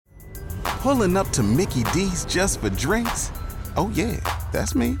Pulling up to Mickey D's just for drinks? Oh yeah,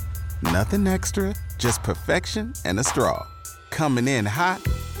 that's me. Nothing extra, just perfection and a straw. Coming in hot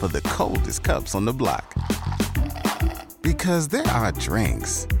for the coldest cups on the block. Because there are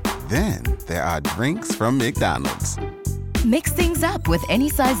drinks. Then there are drinks from McDonald's. Mix things up with any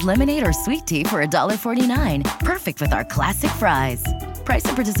size lemonade or sweet tea for $1.49. Perfect with our classic fries. Price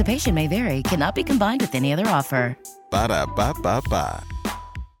and participation may vary. Cannot be combined with any other offer. Ba-da-ba-ba-ba.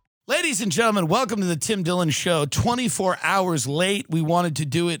 Ladies and gentlemen, welcome to the Tim Dillon Show. 24 hours late. We wanted to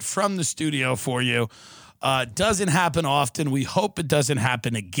do it from the studio for you. Doesn't happen often. We hope it doesn't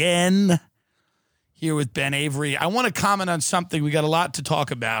happen again. Here with Ben Avery. I want to comment on something. We got a lot to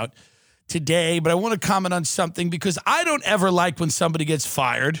talk about today, but I want to comment on something because I don't ever like when somebody gets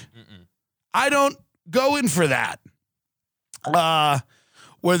fired. I don't go in for that.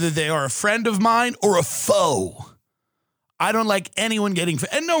 Whether they are a friend of mine or a foe. I don't like anyone getting fired.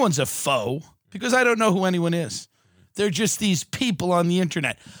 And no one's a foe because I don't know who anyone is. They're just these people on the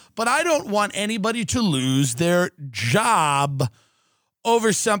internet. But I don't want anybody to lose their job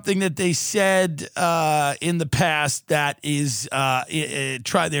over something that they said in the past that is they're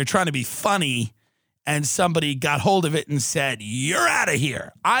trying to be funny, and somebody got hold of it and said, "You're out of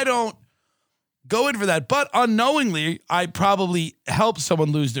here." I don't go in for that, but unknowingly, I probably helped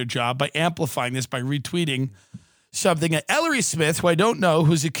someone lose their job by amplifying this, by retweeting something. Ellery Smith, who I don't know,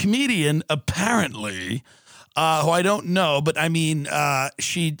 who's a comedian, apparently, who I don't know, but I mean,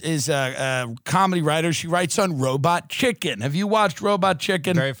 she is a comedy writer. She writes on Robot Chicken. Have you watched Robot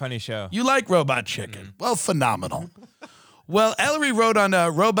Chicken? Very funny show. You like Robot Chicken? Well, phenomenal. Well, Ellery wrote on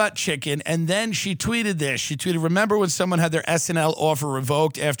Robot Chicken, and then she tweeted this. She tweeted, "Remember when someone had their SNL offer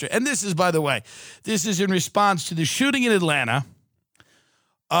revoked after," and this is, by the way, this is in response to the shooting in Atlanta,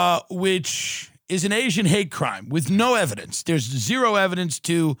 which is an Asian hate crime with no evidence. There's zero evidence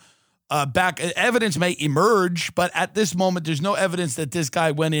to evidence may emerge, but at this moment, there's no evidence that this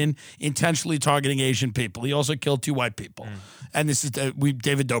guy went in intentionally targeting Asian people. He also killed 2 white people. And this is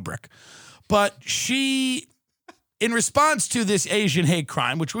David Dobrik. But she, in response to this Asian hate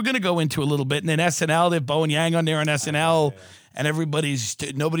crime, which we're going to go into a little bit, and then SNL, they have Bowen Yang on there on SNL, and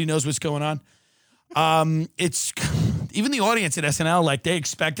nobody knows what's going on. It's even the audience at SNL, like, they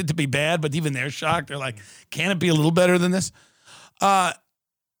expect it to be bad, but even they're shocked. They're like, can it be a little better than this?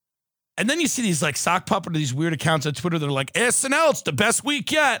 And then you see these like sock puppet, these weird accounts on Twitter that are like, SNL, it's the best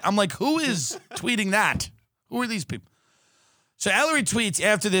week yet. I'm like, who is tweeting that? Who are these people? So Ellery tweets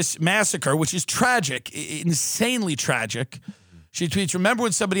after this massacre, which is tragic, insanely tragic. She tweets, "Remember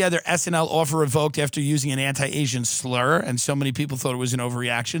when somebody had their SNL offer revoked after using an anti-Asian slur, and so many people thought it was an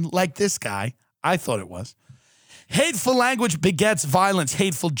overreaction? Like this guy. I thought it was. Hateful language begets violence.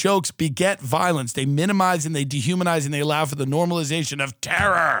 Hateful jokes beget violence. They minimize and they dehumanize and they allow for the normalization of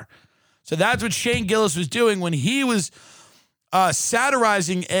terror." So that's what Shane Gillis was doing when he was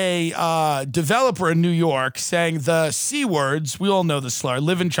satirizing a developer in New York, saying the C words, we all know the slur,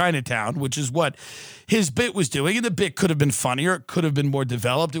 live in Chinatown, which is what his bit was doing. And the bit could have been funnier. It could have been more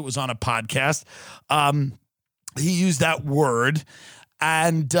developed. It was on a podcast. He used that word.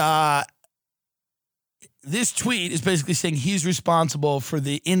 And this tweet is basically saying he's responsible for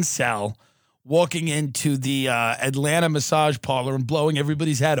the incel walking into the Atlanta massage parlor and blowing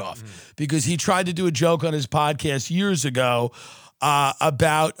everybody's head off because he tried to do a joke on his podcast years ago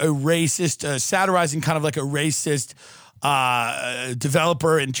about a racist, satirizing kind of like a racist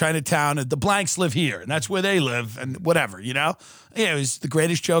developer in Chinatown. The blanks live here, and that's where they live, and whatever, you know? Yeah, it was the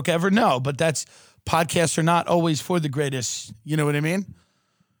greatest joke ever. No, but podcasts are not always for the greatest, you know what I mean?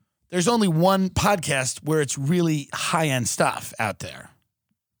 There's only one podcast where it's really high-end stuff out there.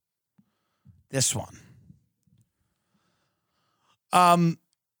 This one.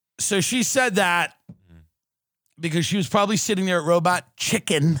 So she said that because she was probably sitting there at Robot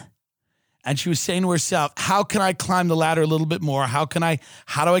Chicken and she was saying to herself, how can I climb the ladder a little bit more? How do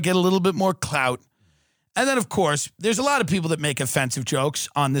I get a little bit more clout? And then, of course, there's a lot of people that make offensive jokes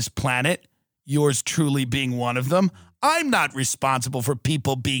on this planet, yours truly being one of them. I'm not responsible for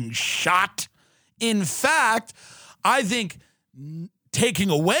people being shot. In fact, I think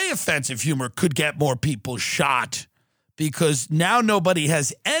taking away offensive humor could get more people shot because now nobody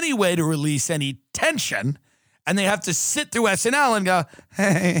has any way to release any tension and they have to sit through SNL and go,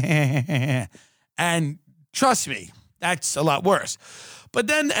 and trust me, that's a lot worse. But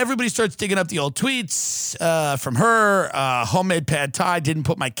then everybody starts digging up the old tweets from her. Homemade pad thai, didn't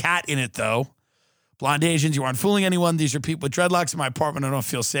put my cat in it though. Blonde Asians, you aren't fooling anyone. These are people with dreadlocks in my apartment. I don't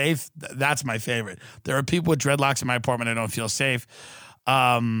feel safe. That's my favorite. There are people with dreadlocks in my apartment. I don't feel safe.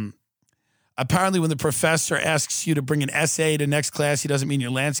 Apparently, when the professor asks you to bring an essay to next class, he doesn't mean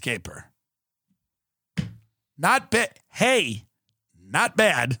your landscaper. Not bad. Hey, not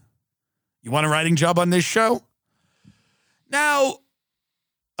bad. You want a writing job on this show? Now,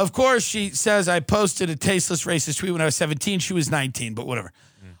 of course, she says I posted a tasteless racist tweet when I was 17. She was 19, but whatever.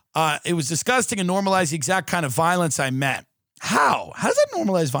 It was disgusting and normalized the exact kind of violence I meant. How? How does that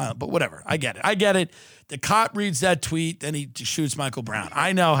normalize violence? But whatever. I get it. The cop reads that tweet, then he shoots Michael Brown.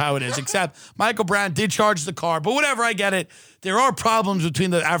 I know how it is, except Michael Brown did charge the car. But whatever, I get it. There are problems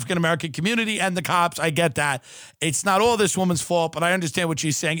between the African-American community and the cops. I get that. It's not all this woman's fault, but I understand what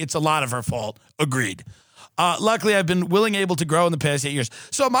she's saying. It's a lot of her fault. Agreed. Luckily, I've been able to grow in the past 8 years.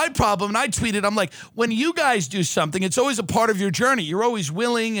 So my problem, and I tweeted, I'm like, when you guys do something, it's always a part of your journey. You're always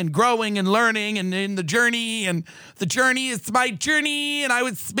willing and growing and learning and in the journey, and the journey is my journey. And I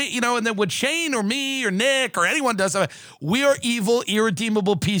would, and then when Shane or me or Nick or anyone does something, we are evil,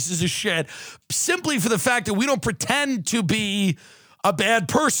 irredeemable pieces of shit simply for the fact that we don't pretend to be a bad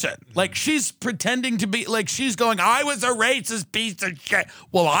person. Like, she's pretending to be, like, she's going, I was a racist piece of shit.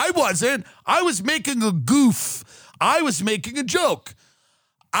 Well, I wasn't. I was making a goof. I was making a joke.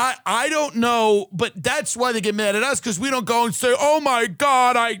 I don't know, but that's why they get mad at us, because we don't go and say, oh my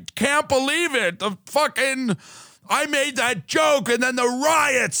God, I can't believe it. I made that joke and then the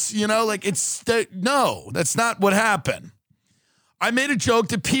riots, no, that's not what happened. I made a joke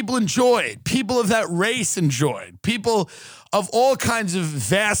that people enjoyed. People of that race enjoyed. People of all kinds of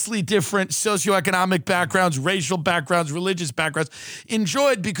vastly different socioeconomic backgrounds, racial backgrounds, religious backgrounds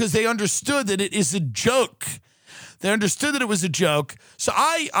enjoyed, because they understood that it is a joke. They understood that it was a joke. So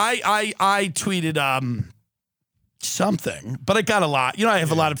I tweeted something, but I got a lot. I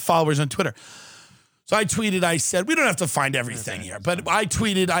have a lot of followers on Twitter. So I tweeted, I said, we don't have to find everything here, but I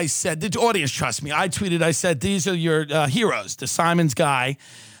tweeted, I said, the audience trusts me. I tweeted, I said, these are your heroes, the Simons guy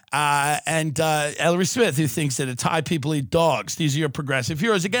and Ellery Smith, who thinks that Thai people eat dogs. These are your progressive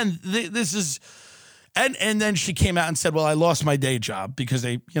heroes. Again, this is, and then she came out and said, well, I lost my day job, because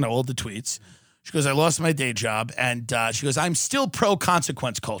they, all the tweets. She goes, I lost my day job. And she goes, I'm still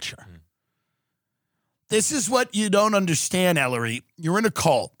pro-consequence culture. This is what you don't understand, Ellery. You're in a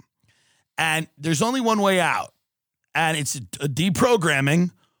cult. And there's only one way out, and it's a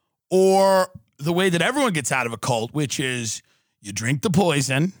deprogramming, or the way that everyone gets out of a cult, which is you drink the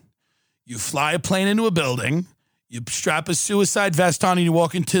poison, you fly a plane into a building, you strap a suicide vest on and you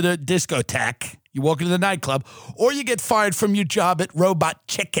walk into the discotheque, you walk into the nightclub, or you get fired from your job at Robot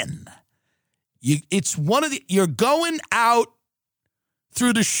Chicken. You're going out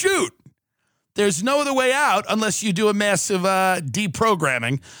through the chute. There's no other way out unless you do a massive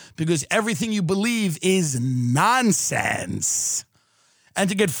deprogramming, because everything you believe is nonsense. And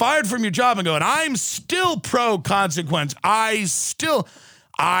to get fired from your job and go, and I'm still pro-consequence. I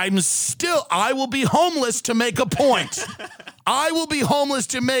will be homeless to make a point. I will be homeless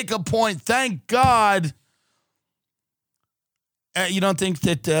to make a point. Thank God. You don't think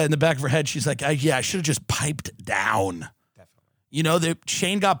that in the back of her head, she's like, I should have just piped down.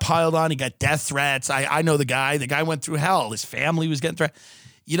 Shane got piled on. He got death threats. I know the guy. The guy went through hell. His family was getting threatened.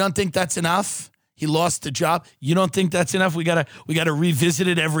 You don't think that's enough? He lost the job. You don't think that's enough? We gotta revisit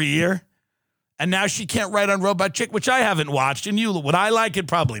it every year. And now she can't write on Robot Chick, which I haven't watched. And you, would I like it?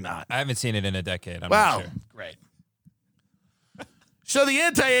 Probably not. I haven't seen it in a decade. I'm not sure. Great. So the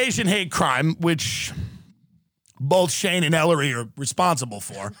anti-Asian hate crime, which both Shane and Ellery are responsible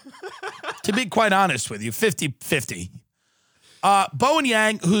for, to be quite honest with you, 50-50. Bowen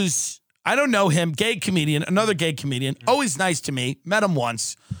Yang, who's, I don't know him, gay comedian, another gay comedian, always nice to me, met him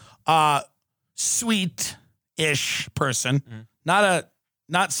once, sweet-ish person, not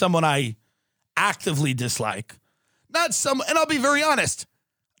someone I actively dislike, and I'll be very honest,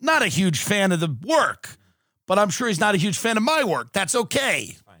 not a huge fan of the work, but I'm sure he's not a huge fan of my work. That's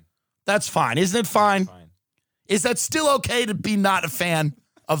okay. That's fine. Isn't it fine? Is that still okay to be not a fan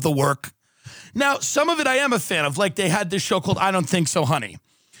of the work? Now, some of it I am a fan of. Like, they had this show called I Don't Think So, Honey,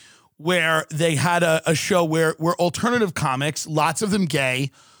 where they had a show where alternative comics, lots of them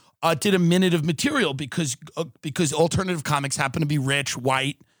gay, did a minute of material because alternative comics happen to be rich,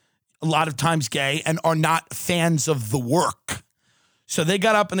 white, a lot of times gay, and are not fans of the work. So they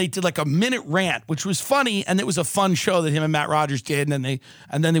got up and they did like a minute rant, which was funny, and it was a fun show that him and Matt Rogers did, and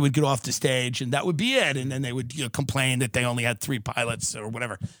then they would get off the stage, and that would be it, and then they would complain that they only had 3 pilots or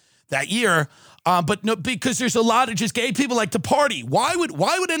whatever that year. But no, because there's a lot of just gay people like to party. Why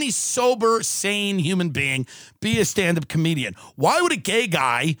would any sober, sane human being be a stand-up comedian? Why would a gay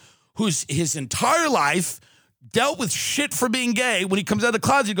guy who's his entire life dealt with shit for being gay, when he comes out of the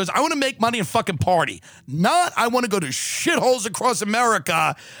closet, he goes, I want to make money and fucking party. Not, I want to go to shitholes across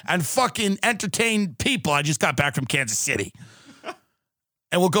America and fucking entertain people. I just got back from Kansas City.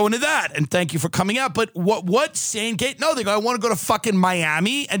 And we'll go into that. And thank you for coming out. But what sane gay? No, they go, I want to go to fucking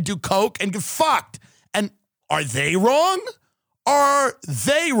Miami and do coke and get fucked. And are they wrong? Are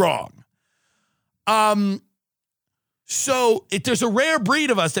they wrong? So there's a rare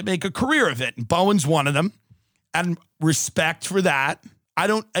breed of us that make a career of it. And Bowen's one of them. And respect for that. I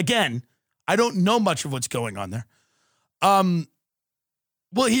don't know much of what's going on there.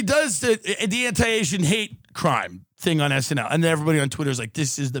 Well, he does the anti-Asian hate crime thing on SNL. And everybody on Twitter is like,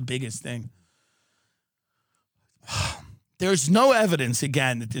 this is the biggest thing. There's no evidence,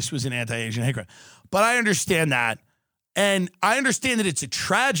 again, that this was an anti-Asian hate crime. But I understand that. And I understand that it's a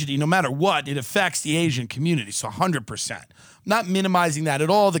tragedy no matter what. It affects the Asian community. So 100%. I'm not minimizing that at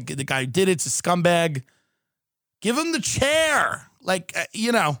all. The guy who did it's a scumbag. Give him the chair.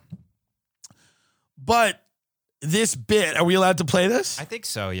 But this bit, are we allowed to play this? I think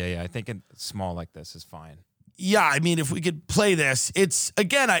so. Yeah. I think it's small like this is fine. Yeah, I mean, if we could play this, it's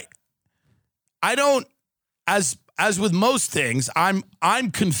again, I don't, as with most things, I'm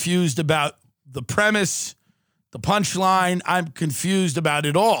confused about the premise, the punchline. I'm confused about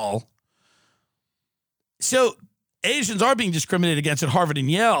it all. So Asians are being discriminated against at Harvard and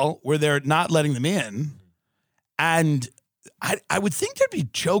Yale, where they're not letting them in. And I would think there'd be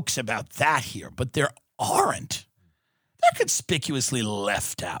jokes about that here, but there aren't. They're conspicuously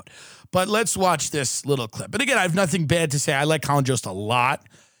left out. But let's watch this little clip. And again, I have nothing bad to say. I like Colin Jost a lot.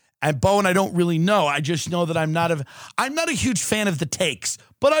 And Bowen, I don't really know. I just know that I'm not a huge fan of the takes,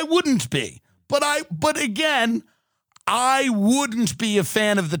 but I wouldn't be. But again, I wouldn't be a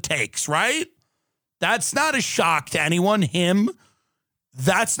fan of the takes, right? That's not a shock to anyone.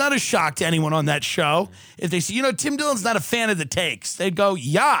 That's not a shock to anyone on that show. If they say, Tim Dillon's not a fan of the takes, they'd go,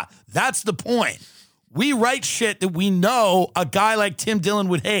 yeah, that's the point. We write shit that we know a guy like Tim Dillon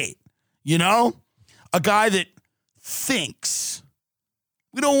would hate. A guy that thinks.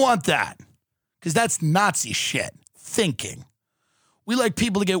 We don't want that because that's Nazi shit, thinking. We like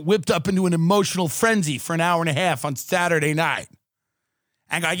people to get whipped up into an emotional frenzy for an hour and a half on Saturday night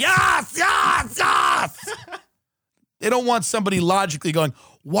and go, yes, yes, yes. They don't want somebody logically going,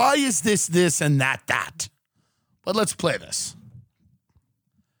 why is this, and that? But let's play this.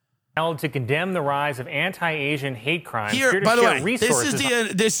 To condemn the rise of anti-Asian hate crimes. Here, by the way,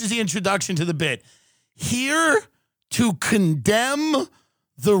 this is the introduction to the bit. Here to condemn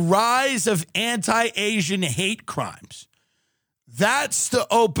the rise of anti-Asian hate crimes. That's the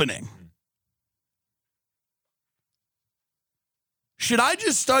opening. Should I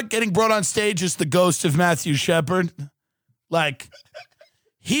just start getting brought on stage as the ghost of Matthew Shepard?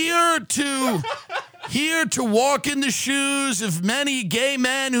 Here to walk in the shoes of many gay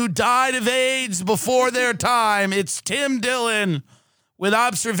men who died of AIDS before their time. It's Tim Dillon with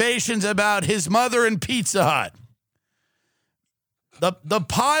observations about his mother and Pizza Hut. The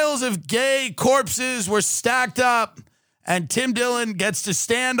piles of gay corpses were stacked up, and Tim Dillon gets to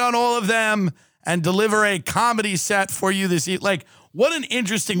stand on all of them and deliver a comedy set for you this evening. What an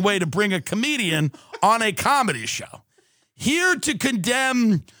interesting way to bring a comedian on a comedy show. Here to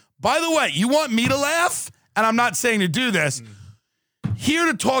condemn, by the way, you want me to laugh? And I'm not saying to do this. Here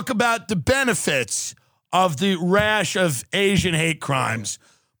to talk about the benefits of the rash of Asian hate crimes.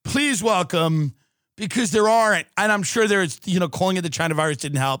 Please welcome, because there aren't, and I'm sure there is, calling it the China virus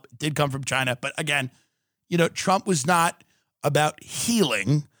didn't help. It did come from China. But again, Trump was not about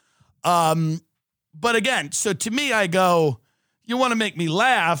healing. But again, so to me, I go, you want to make me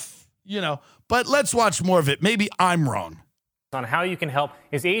laugh, but let's watch more of it. Maybe I'm wrong. On how you can help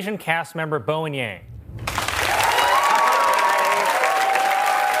is Asian cast member Bowen Yang.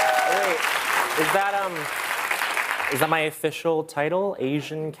 Is that my official title,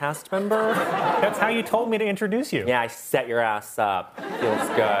 Asian cast member? That's how you told me to introduce you. Yeah, I set your ass up. Feels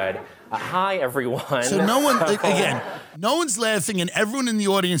good. Hi, everyone. So no one's laughing, and everyone in the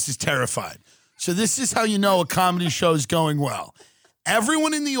audience is terrified. So this is how you know a comedy show is going well.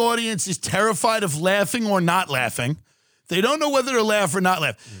 Everyone in the audience is terrified of laughing or not laughing. They don't know whether to laugh or not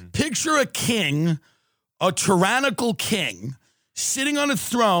laugh. Picture a king, a tyrannical king, sitting on a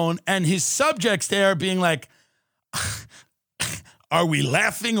throne, and his subjects there being like, are we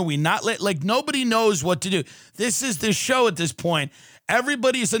laughing? Are we not? Nobody knows what to do. This is the show at this point.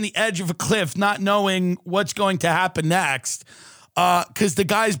 Everybody's on the edge of a cliff, not knowing what's going to happen next, because the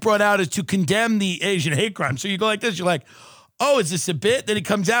guy's brought out is to condemn the Asian hate crime. So you go like this. You're like, oh, is this a bit? Then he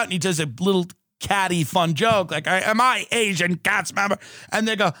comes out and he does a little catty, fun joke, like, am I Asian cast member? And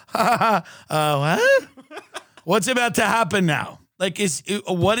they go, what? What's about to happen now?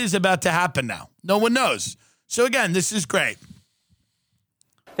 What is about to happen now? No one knows. So again, this is great.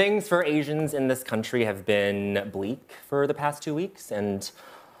 Things for Asians in this country have been bleak for the past 2 weeks and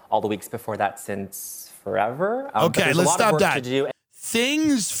all the weeks before that since forever. But Okay, there's a let's lot of stop work that. to do.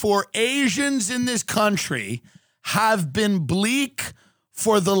 Things for Asians in this country have been bleak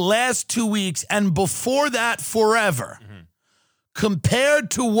for the last 2 weeks, and before that, forever.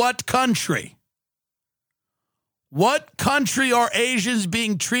 Compared to what country? What country are Asians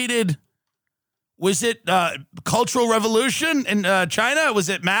being treated? Was it Cultural Revolution in China? Was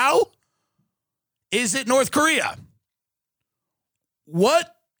it Mao? Is it North Korea?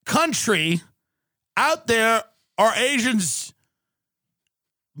 What country out there are Asians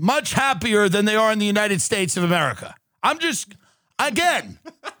much happier than they are in the United States of America? I'm just, again,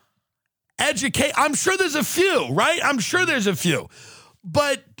 educate. I'm sure there's a few, right? I'm sure there's a few.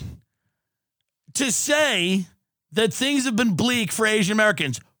 But to say that things have been bleak for Asian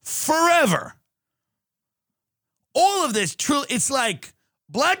Americans forever, all of this, truly, it's like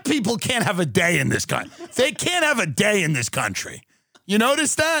black people can't have a day in this country. They can't have a day in this country. You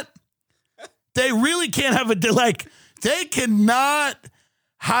notice that? They really can't have a day. Like, they cannot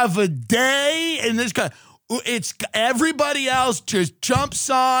have a day in this country. It's everybody else just jumps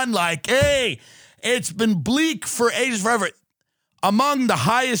on like, hey, it's been bleak for Asians forever. Among the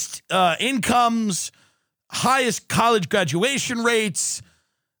highest incomes, highest college graduation rates,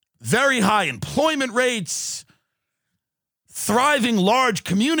 very high employment rates, thriving large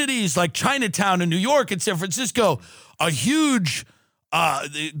communities like Chinatown in New York and San Francisco, a huge,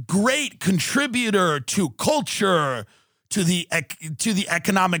 great contributor to culture, to the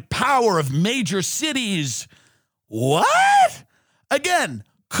economic power of major cities. What? Again,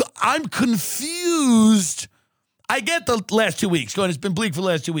 I'm confused. I get the last 2 weeks going, it's been bleak for the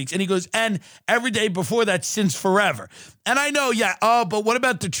last 2 weeks. And he goes, and every day before that since forever. And I know, but what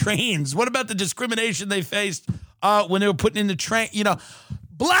about the trains? What about the discrimination they faced when they were putting in the train? You know,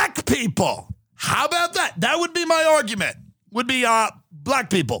 black people. How about that? That would be my argument, would be black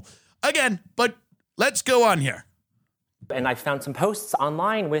people. Again, but let's go on here. And I found some posts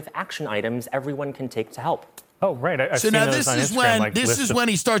online with action items everyone can take to help. Oh, right. I've So seen now those this on is Instagram, when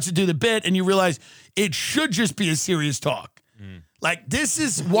he starts to do the bit, and you realize it should just be a serious talk. Like, this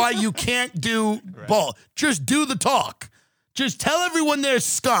is why you can't do ball. Just do the talk. Just tell everyone they're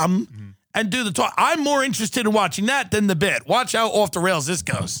scum and do the talk. I'm more interested in watching that than the bit. Watch how off the rails this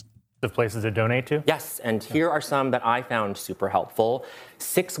goes. The places to donate to? Yes, and here are some that I found super helpful.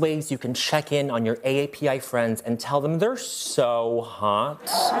 6 ways you can check in on your AAPI friends and tell them they're so hot.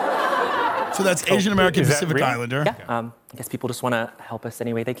 So that's Asian American is that Pacific real? Islander. Yeah, I guess people just want to help us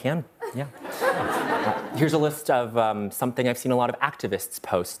any way they can. Yeah. Here's a list of something I've seen a lot of activists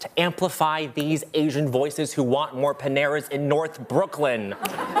post. To amplify these Asian voices who want more Paneras in North Brooklyn.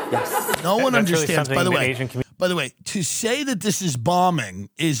 Yes. No one That's really understands, something by the the way. Asian By the way, to say that this is bombing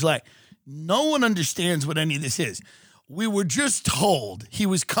is like, no one understands what any of this is. We were just told he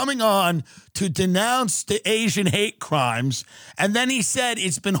was coming on to denounce the Asian hate crimes, and then he said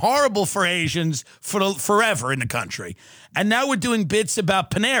it's been horrible for Asians forever in the country. And now we're doing bits about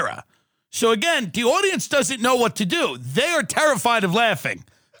Panera. So again, the audience doesn't know what to do. They are terrified of laughing.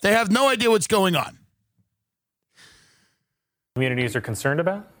 They have no idea what's going on. Communities are concerned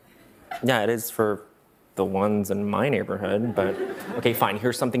about? Yeah, it is for the ones in my neighborhood, but okay, fine.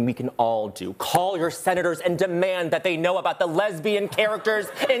 Here's something we can all do. Call your senators and demand that they know about the lesbian characters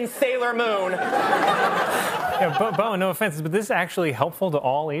in Sailor Moon. Yeah, Bo, no offense, but this is actually helpful to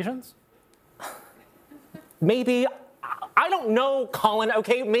all Asians? Maybe. I don't know, Colin,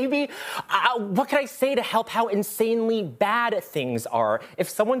 okay? Maybe, what can I say to help how insanely bad things are? If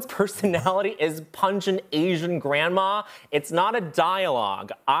someone's personality is punch an Asian grandma, it's not a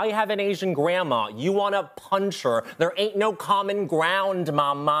dialogue. I have an Asian grandma. You want to punch her. There ain't no common ground,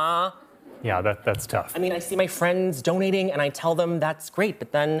 mama. Yeah, that's tough. I mean, I see my friends donating and I tell them that's great,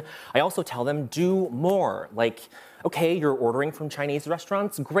 but then I also tell them do more. Like, okay, you're ordering from Chinese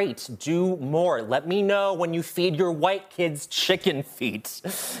restaurants? Great, do more. Let me know when you feed your white kids chicken feet.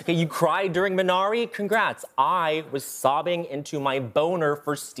 Okay, you cried during Minari? Congrats. I was sobbing into my boner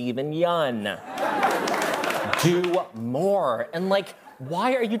for Steven Yeun. Do more. And like,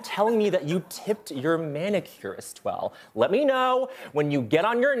 why are you telling me that you tipped your manicurist well? Let me know when you get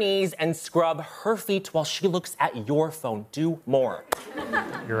on your knees and scrub her feet while she looks at your phone. Do more.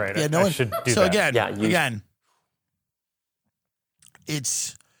 You're right. Yeah, I should do so that. again,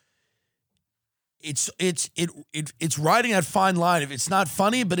 it's riding that fine line. If it's not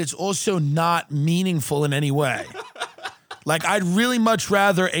funny, but it's also not meaningful in any way. Like, I'd really much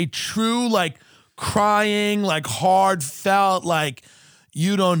rather a true, like, crying, like, heartfelt, like,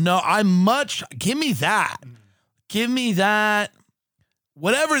 you don't know. Give me that. Give me that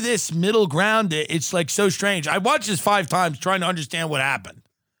whatever this middle ground is, it's like so strange. I watched this 5 times trying to understand what happened.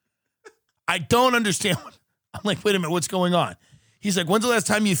 I don't understand. I'm like, wait a minute, what's going on? He's like, when's the last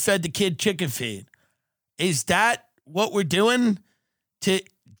time you fed the kid chicken feed? Is that what we're doing to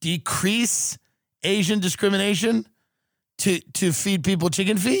decrease Asian discrimination? To feed people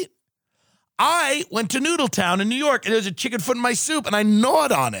chicken feet? I went to Noodletown in New York and there's a chicken foot in my soup and I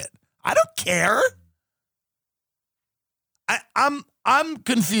gnawed on it. I don't care. I'm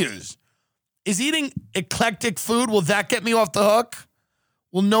confused. Is eating eclectic food, will that get me off the hook?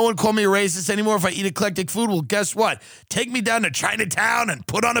 Will no one call me a racist anymore if I eat eclectic food? Well, guess what? Take me down to Chinatown and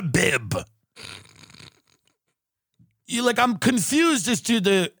put on a bib. I'm confused as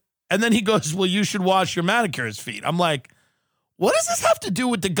to and then he goes, well, you should wash your manicurist's feet. I'm like, what does this have to do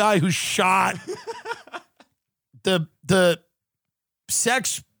with the guy who shot the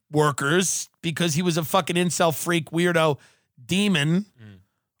sex workers because he was a fucking incel freak weirdo demon?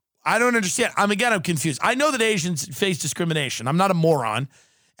 I don't understand. I'm confused. I know that Asians face discrimination. I'm not a moron.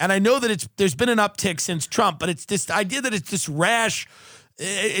 And I know that there's been an uptick since Trump, but it's this idea that it's this rash.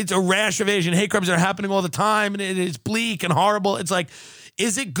 It's a rash of Asian hate crimes that are happening all the time, and it is bleak and horrible. It's like,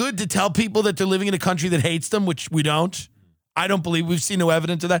 is it good to tell people that they're living in a country that hates them, which we don't? I don't believe we've seen no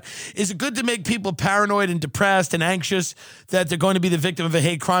evidence of that. Is it good to make people paranoid and depressed and anxious that they're going to be the victim of a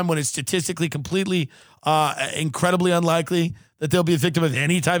hate crime when it's statistically completely incredibly unlikely that they'll be a victim of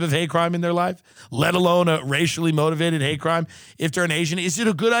any type of hate crime in their life, let alone a racially motivated hate crime if they're an Asian? Is it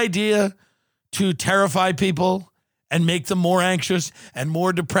a good idea to terrify people and make them more anxious and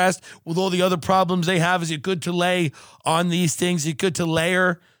more depressed with all the other problems they have? Is it good to lay on these things? Is it good to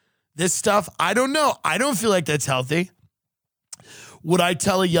layer this stuff? I don't know. I don't feel like that's healthy. Would I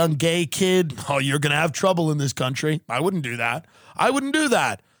tell a young gay kid, oh, you're going to have trouble in this country? I wouldn't do that. I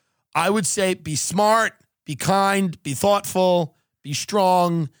would say be smart, be kind, be thoughtful, be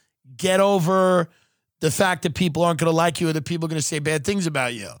strong, get over the fact that people aren't going to like you or that people are going to say bad things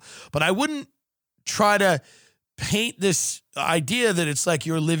about you. But I wouldn't try to paint this idea that it's like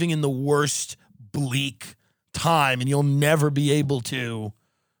you're living in the worst bleak time and you'll never be able to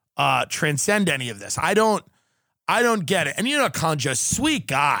transcend any of this. I don't get it. And Colin Jost, sweet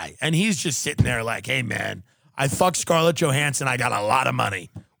guy. And he's just sitting there like, hey, man, I fucked Scarlett Johansson. I got a lot of money.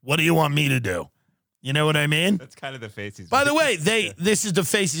 What do you want me to do? You know what I mean? That's kind of the face he's By making. the way, this is the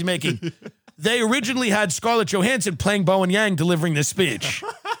face he's making. They originally had Scarlett Johansson playing Bowen Yang delivering this speech.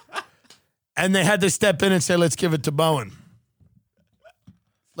 And they had to step in and say, let's give it to Bowen.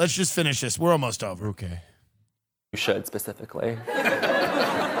 Let's just finish this. We're almost over. Okay. You should specifically.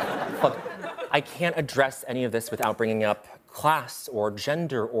 Look, I can't address any of this without bringing up class or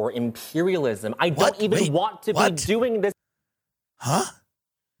gender or imperialism. I don't even want to be doing this. Huh?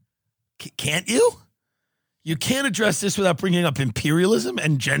 Can't you? You can't address this without bringing up imperialism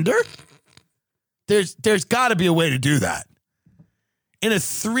and gender? There's got to be a way to do that. In a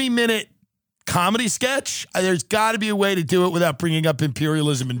 3-minute comedy sketch, there's got to be a way to do it without bringing up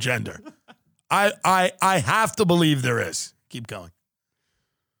imperialism and gender. I have to believe there is. Keep going.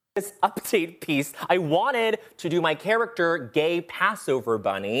 This update piece, I wanted to do my character gay Passover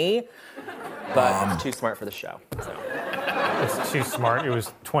bunny, but it's too smart for the show. So. It's too smart. It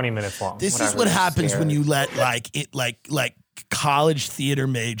was 20 minutes long. This is what happens when you let like college theater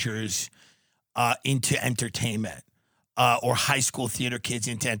majors into entertainment, or high school theater kids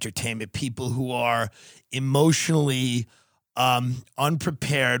into entertainment. People who are emotionally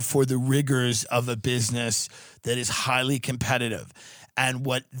unprepared for the rigors of a business that is highly competitive. And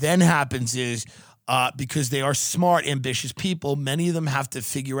what then happens is, because they are smart, ambitious people, many of them have to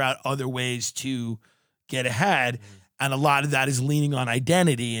figure out other ways to get ahead. And a lot of that is leaning on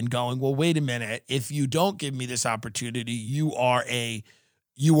identity and going, well, wait a minute. If you don't give me this opportunity, you are an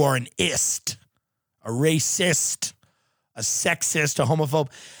ist, a racist, a sexist, a homophobe.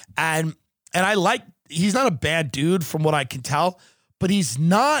 And he's not a bad dude from what I can tell, but he's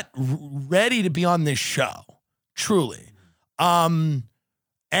not ready to be on this show, truly.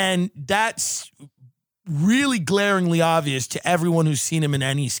 And that's really glaringly obvious to everyone who's seen him in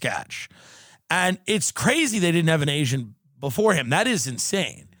any sketch. And it's crazy they didn't have an Asian before him. That is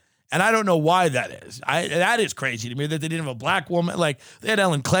insane. And I don't know why that is. That is crazy to me that they didn't have a black woman. Like, they had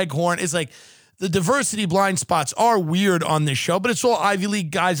Ellen Cleghorn. It's like the diversity blind spots are weird on this show, but it's all Ivy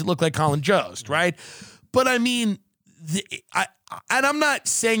League guys that look like Colin Jost, right? But I mean, and I'm not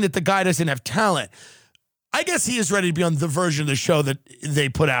saying that the guy doesn't have talent. I guess he is ready to be on the version of the show that they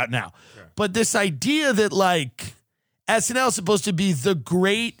put out now. Sure. But this idea that like SNL is supposed to be the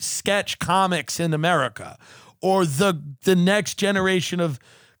great sketch comics in America or the next generation of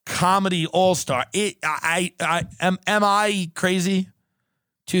comedy all-star. Am I crazy?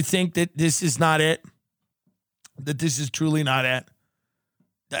 to think that this is not it, that this is truly not it.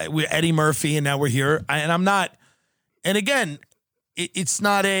 We're Eddie Murphy, and now we're here. And I'm not, and again, it's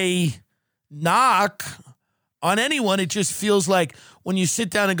not a knock on anyone. It just feels like when you sit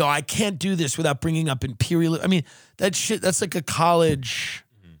down and go, I can't do this without bringing up imperialism. I mean, that shit, that's like a college,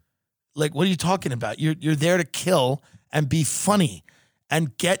 like, what are you talking about? You're there to kill and be funny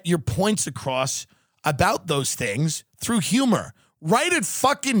and get your points across about those things through humor. Write a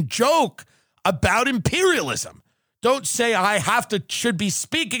fucking joke about imperialism. Don't say should be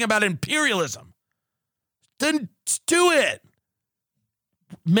speaking about imperialism. Then do it.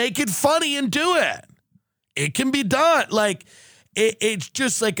 Make it funny and do it. It can be done. Like, it's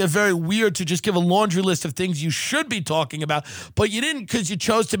just like a very weird to just give a laundry list of things you should be talking about, but you didn't because you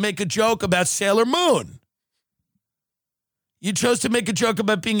chose to make a joke about Sailor Moon. You chose to make a joke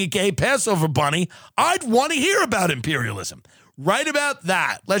about being a gay Passover bunny. I'd want to hear about imperialism. Write about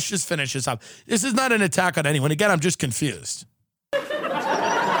that. Let's just finish this up. This is not an attack on anyone. Again, I'm just confused. Look,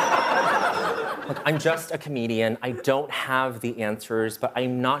 I'm just a comedian. I don't have the answers, but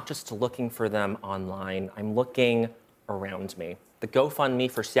I'm not just looking for them online. I'm looking around me. The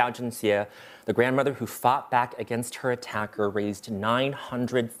GoFundMe for Xiao Zhenxie, the grandmother who fought back against her attacker, raised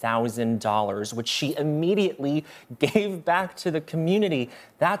 $900,000, which she immediately gave back to the community.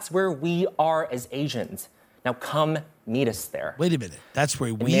 That's where we are as Asians. Now come meet us there. Wait a minute. That's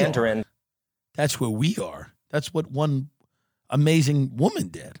where we Mandarin. are. That's where we are. That's what one amazing woman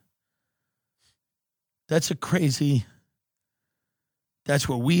did. That's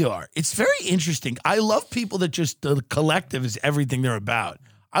where we are. It's very interesting. I love people that just, the collective is everything they're about.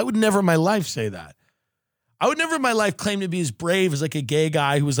 I would never in my life say that. I would never in my life claim to be as brave as like a gay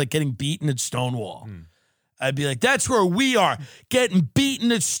guy who was like getting beaten at Stonewall. I'd be like, that's where we are, getting beaten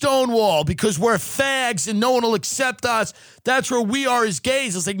at Stonewall because we're fags and no one will accept us. That's where we are as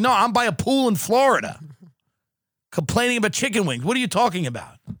gays. It's like, no, I'm by a pool in Florida complaining about chicken wings. What are you talking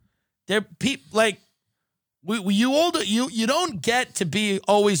about? They're people like, you don't get to be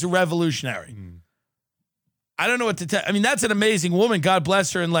always a revolutionary. I don't know what to tell. I mean, that's an amazing woman. God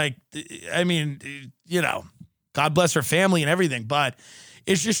bless her. And like, I mean, you know, God bless her family and everything, but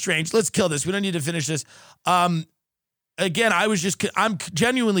it's just strange. Let's kill this. We don't need to finish this. Again, I'm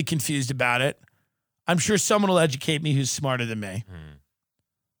genuinely confused about it. I'm sure someone will educate me who's smarter than me.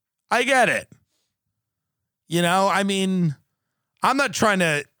 I get it. You know, I mean, I'm not trying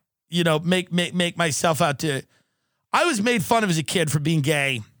to, you know, make myself out to. I was made fun of as a kid for being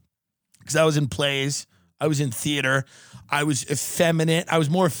gay because I was in plays. I was in theater. I was effeminate. I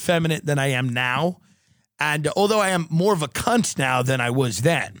was more effeminate than I am now. And although I am more of a cunt now than I was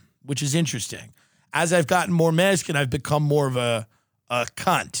then, which is interesting. As I've gotten more masculine, I've become more of a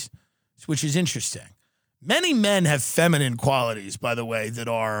cunt, which is interesting. Many men have feminine qualities, by the way, that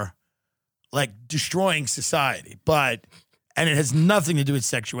are like destroying society, and it has nothing to do with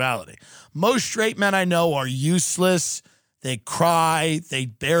sexuality. Most straight men I know are useless. They cry. They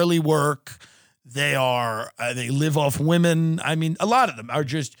barely work. They live off women. I mean, a lot of them are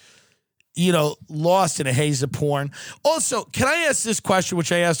just, you know, lost in a haze of porn. Also, can I ask this question,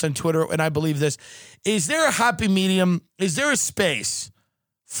 which I asked on Twitter, and I believe this. Is there a happy medium? Is there a space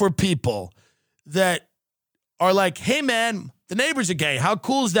for people that are like, hey, man, the neighbors are gay. How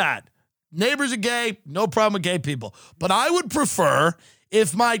cool is that? Neighbors are gay. No problem with gay people. But I would prefer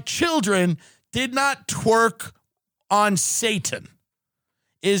if my children did not twerk on Satan.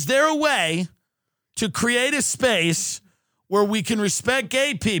 Is there a way to create a space where we can respect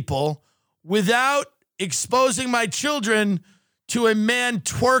gay people without exposing my children to a man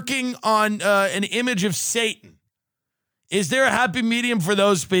twerking on an image of Satan? Is there a happy medium for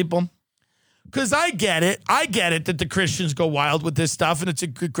those people? Because I get it. I get it that the Christians go wild with this stuff, and it's a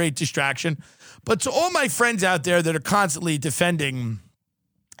great distraction. But to all my friends out there that are constantly defending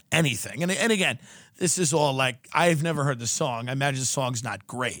anything, and again, this is all like, I've never heard the song. I imagine the song's not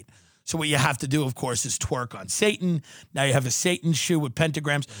great. So what you have to do, of course, is twerk on Satan. Now you have a Satan shoe with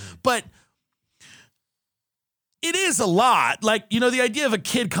pentagrams. But it is a lot. Like, you know, the idea of a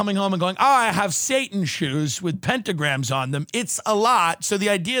kid coming home and going, oh, I have Satan shoes with pentagrams on them. It's a lot. So the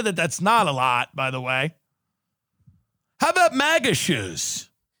idea that that's not a lot, by the way. How about MAGA shoes?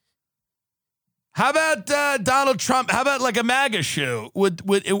 How about Donald Trump? How about like a MAGA shoe?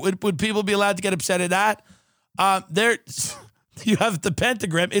 Would people be allowed to get upset at that? You have the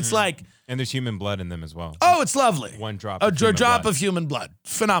pentagram. It's like. And there's human blood in them as well. Oh, it's lovely. One drop. A drop of human blood.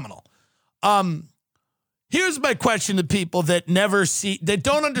 Phenomenal. Here's my question to people that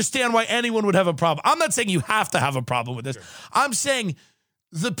don't understand why anyone would have a problem. I'm not saying you have to have a problem with this. Sure. I'm saying,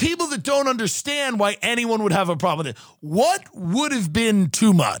 the people that don't understand why anyone would have a problem with it. What would have been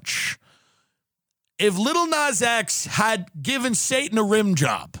too much if Lil Nas X had given Satan a rim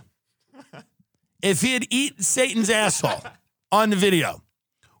job? If he had eaten Satan's asshole on the video,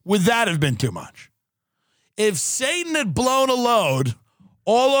 would that have been too much? If Satan had blown a load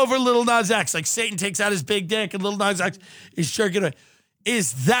all over Lil Nas X, like Satan takes out his big dick and Lil Nas X is jerking it,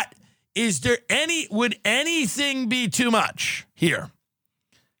 would anything be too much here?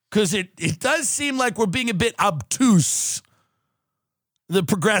 Because it does seem like we're being a bit obtuse. The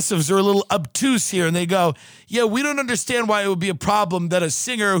progressives are a little obtuse here, and they go, yeah, we don't understand why it would be a problem that a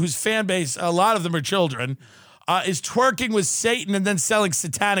singer whose fan base, a lot of them are children, is twerking with Satan and then selling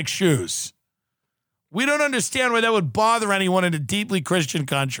satanic shoes. We don't understand why that would bother anyone in a deeply Christian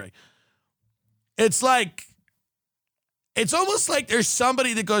country. It's almost like there's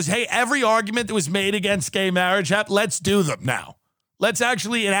somebody that goes, hey, every argument that was made against gay marriage, let's do them now. Let's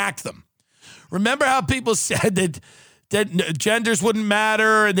actually enact them. Remember how people said that genders wouldn't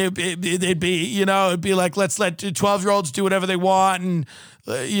matter and they'd be, it'd be like, let's let 12-year-olds do whatever they want and,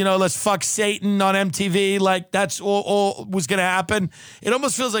 let's fuck Satan on MTV. Like that's all was going to happen. It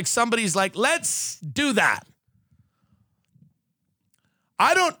almost feels like somebody's like, let's do that.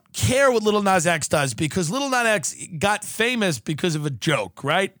 I don't care what Lil Nas X does because Lil Nas X got famous because of a joke,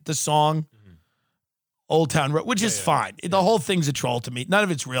 right? The song Old Town Road, which is fine. The whole thing's a troll to me. None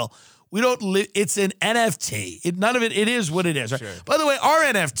of it's real. We don't live. It's an NFT. None of it. It is what it is. Right? Sure. By the way, our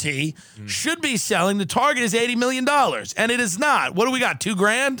NFT should be selling. The target is $80 million, and it is not. What do we got?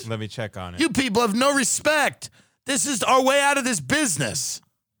 $2,000? Let me check on it. You people have no respect. This is our way out of this business.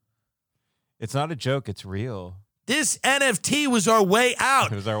 It's not a joke. It's real. This NFT was our way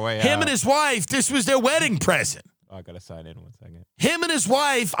out. It was our way out. Him and his wife. This was their wedding present. Oh, I gotta sign in 1 second. Him and his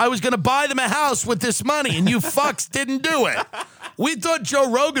wife, I was going to buy them a house with this money, and you fucks didn't do it. We thought Joe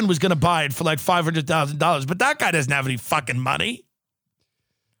Rogan was going to buy it for like $500,000, but that guy doesn't have any fucking money.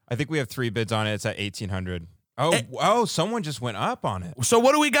 I think we have 3 bids on it. It's at $1,800. Oh, someone just went up on it. So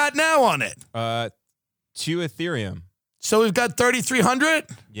what do we got now on it? 2 Ethereum. So we've got 3,300?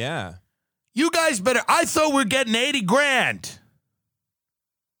 Yeah. You guys better. I thought we were getting $80,000.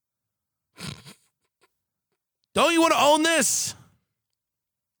 Don't you want to own this?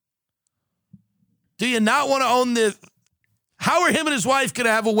 Do you not want to own the... How are him and his wife going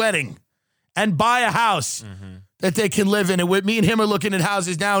to have a wedding and buy a house that they can live in? And me and him are looking at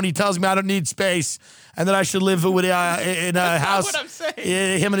houses now, and he tells me I don't need space and that I should live in a house. That's what I'm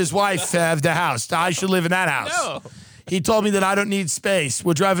saying. Him and his wife have the house. I should live in that house. No. He told me that I don't need space.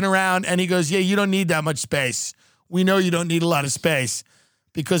 We're driving around, and he goes, yeah, you don't need that much space. We know you don't need a lot of space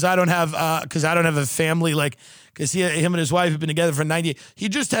because I don't have a family like... Because him and his wife have been together for 90 years. He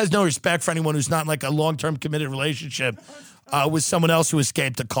just has no respect for anyone who's not in like a long-term committed relationship with someone else who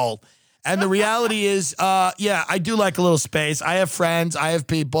escaped a cult. And the reality is, I do like a little space. I have friends. I have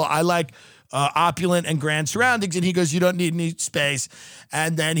people. I like opulent and grand surroundings. And he goes, you don't need any space.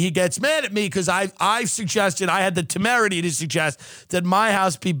 And then he gets mad at me because I suggested, I had the temerity to suggest that my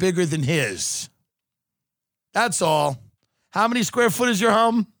house be bigger than his. That's all. How many square foot is your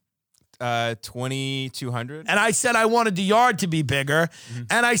home? 2,200. And I said I wanted the yard to be bigger.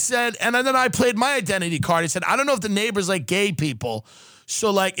 And I said, and then I played my identity card. I said, I don't know if the neighbors like gay people.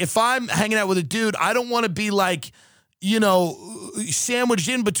 So like if I'm hanging out with a dude, I don't want to be like, sandwiched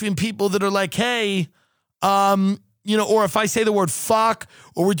in between people that are like, hey, or if I say the word fuck,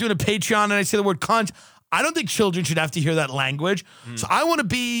 or we're doing a Patreon and I say the word cunt, I don't think children should have to hear that language. So I want to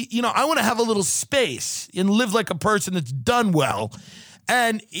be, I want to have a little space and live like a person that's done well.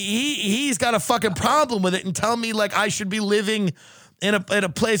 And he's got a fucking problem with it and tell me like I should be living in a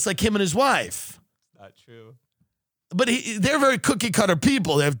place like him and his wife. Not true. But they're very cookie cutter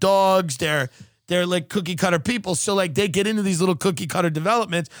people. They have dogs. They're like cookie cutter people. So like they get into these little cookie cutter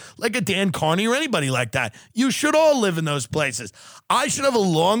developments like a Dan Carney or anybody like that. You should all live in those places. I should have a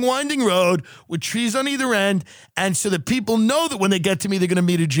long winding road with trees on either end. And so that people know that when they get to me, they're going to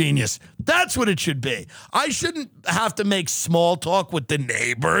meet a genius. That's what it should be. I shouldn't have to make small talk with the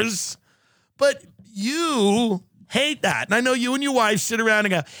neighbors, but you hate that. And I know you and your wife sit around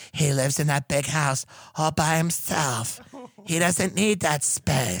and go, he lives in that big house all by himself. He doesn't need that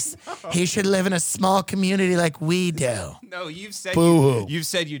space. He should live in a small community like we do. No, you've said Boo-hoo. you've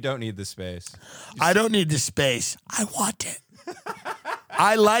said you don't need the space. I don't need the space. I want it.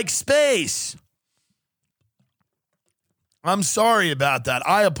 I like space. I'm sorry about that.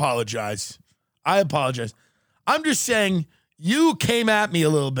 I apologize. I'm just saying you came at me a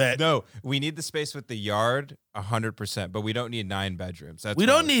little bit. No, we need the space with the yard 100%, but we don't need 9 bedrooms. We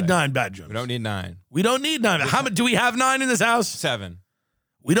don't need 9 bedrooms. We don't need 9. We don't need 9. How many do we have 9 in this house? 7.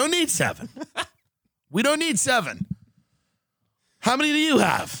 We don't need 7. We don't need 7. How many do you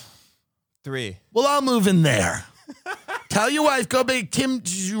have? 3. Well, I'll move in there. Tell your wife, go big.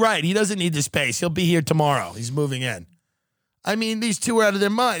 Tim's right. He doesn't need the space. He'll be here tomorrow. He's moving in. I mean, these two are out of their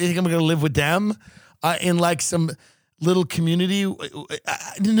mind. You think I'm going to live with them in like some little community?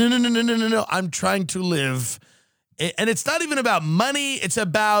 No. I'm trying to live. And it's not even about money. It's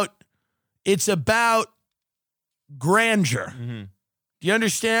about grandeur. Mm-hmm. Do you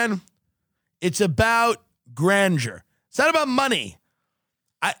understand? It's about grandeur. It's not about money.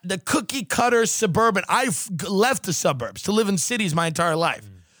 The cookie cutter suburban. I've left the suburbs to live in cities my entire life.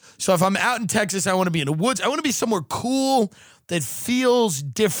 So if I'm out in Texas, I want to be in the woods. I want to be somewhere cool that feels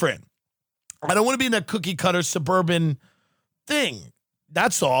different. I don't want to be in that cookie cutter suburban thing.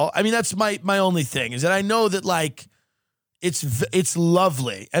 That's all. I mean, that's my only thing is that I know that like it's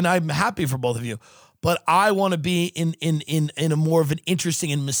lovely and I'm happy for both of you, but I want to be in a more of an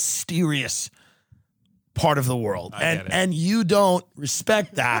interesting and mysterious part of the world. And you don't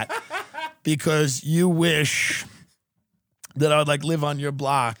respect that because you wish that I would like live on your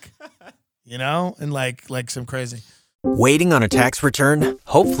block, you know, and like some crazy. Waiting on a tax return?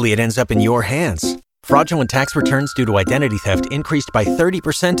 Hopefully it ends up in your hands. Fraudulent tax returns due to identity theft increased by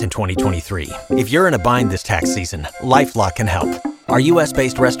 30% in 2023. If you're in a bind this tax season, LifeLock can help. Our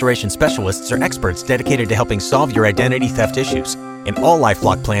U.S.-based restoration specialists are experts dedicated to helping solve your identity theft issues. And all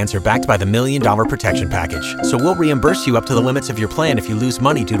LifeLock plans are backed by the $1 Million Protection Package. So we'll reimburse you up to the limits of your plan if you lose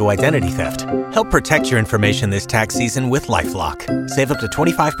money due to identity theft. Help protect your information this tax season with LifeLock. Save up to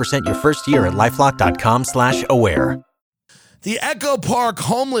 25% your first year at LifeLock.com/aware. The Echo Park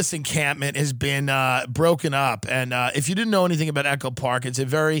homeless encampment has been broken up. And if you didn't know anything about Echo Park, it's a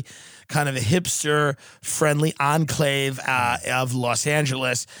very kind of a hipster-friendly enclave of Los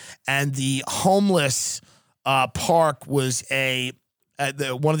Angeles. And the homeless park was one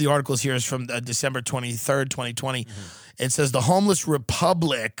of the articles here is from December 23rd, 2020. Mm-hmm. It says the homeless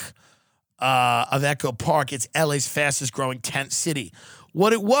republic of Echo Park, it's LA's fastest growing tent city.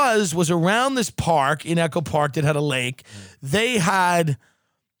 What it was around this park in Echo Park that had a lake, they had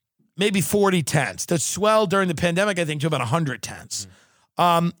maybe 40 tents that swelled during the pandemic, I think, to about 100 tents.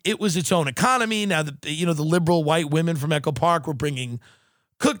 It was its own economy. Now, the liberal white women from Echo Park were bringing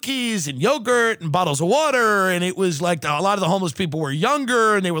cookies and yogurt and bottles of water, and it was like a lot of the homeless people were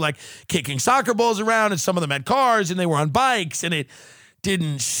younger, and they were like kicking soccer balls around, and some of them had cars, and they were on bikes, and it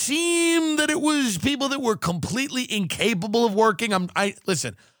didn't seem that it was people that were completely incapable of working.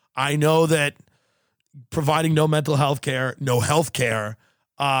 Listen, I know that providing no mental health care, no health care,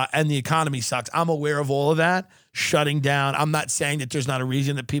 and the economy sucks. I'm aware of all of that, shutting down. I'm not saying that there's not a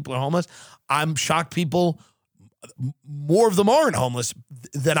reason that people are homeless. I'm shocked more of them aren't homeless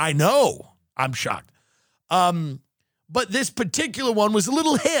than I know. I'm shocked. But this particular one was a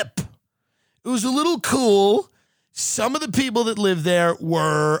little hip. It was a little cool. Some of the people that lived there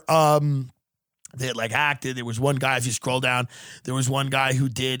were, they had like acted. There was one guy, if you scroll down, there was one guy who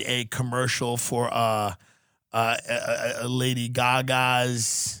did a commercial for Lady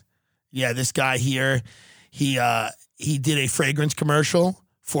Gaga's. Yeah, this guy here, he did a fragrance commercial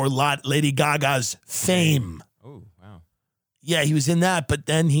for Lady Gaga's Fame. Oh, wow. Yeah, he was in that, but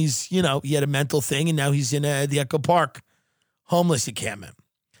then he had a mental thing, and now he's in the Echo Park homeless encampment.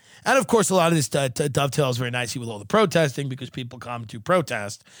 And, of course, a lot of this dovetails very nicely with all the protesting because people come to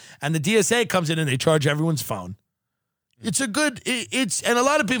protest. And the DSA comes in and they charge everyone's phone. It's and a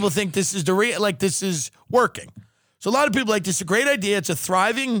lot of people think this is this is working. So a lot of people like, this is a great idea. It's a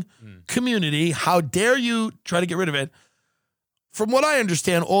thriving community. How dare you try to get rid of it? From what I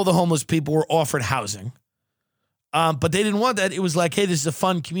understand, all the homeless people were offered housing. But they didn't want that. It was like, hey, this is a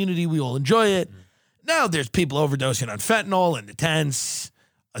fun community. We all enjoy it. Now there's people overdosing on fentanyl in the tents.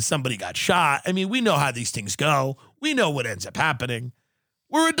 Somebody got shot. I mean, we know how these things go. We know what ends up happening.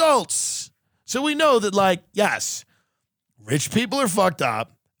 We're adults. So we know that, yes, rich people are fucked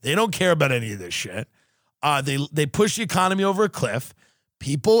up. They don't care about any of this shit. They push the economy over a cliff.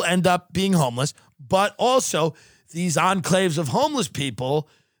 People end up being homeless. But also, these enclaves of homeless people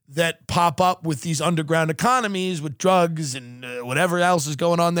that pop up with these underground economies with drugs and whatever else is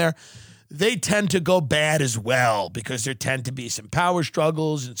going on there, they tend to go bad as well because there tend to be some power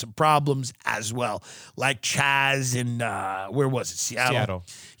struggles and some problems as well. Like Chaz in, where was it? Seattle.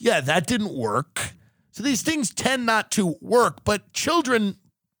 Yeah, that didn't work. So these things tend not to work, but children,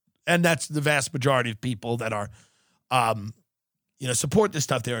 and that's the vast majority of people that are, support this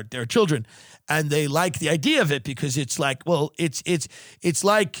stuff. They're children, and they like the idea of it because it's like, well, it's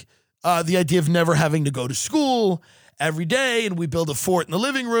like the idea of never having to go to school every day, and we build a fort in the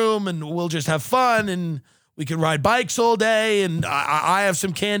living room, and we'll just have fun, and We can ride bikes all day, and I have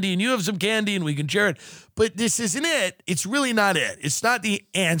some candy, and you have some candy, and we can share it. But this isn't it. It's really not it. It's not the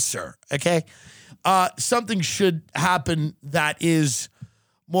answer, okay? Something should happen that is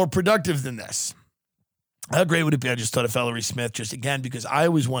more productive than this. How great would it be? I just thought of Ellery Smith, just again, because I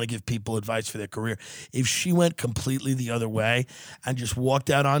always want to give people advice for their career. If she went completely the other way and just walked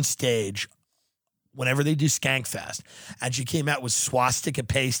out on stage whenever they do Skankfest, and she came out with swastika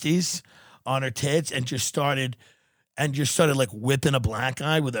pasties on her tits and just started like whipping a black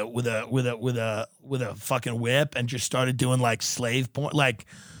guy with a fucking whip, and just started doing like slave porn. Like,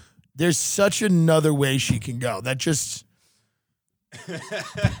 there's such another way she can go. That just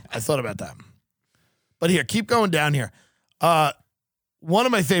I thought about that. But here, keep going down here. One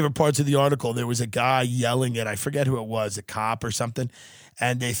of my favorite parts of the article, there was a guy yelling at, I forget who it was, a cop or something,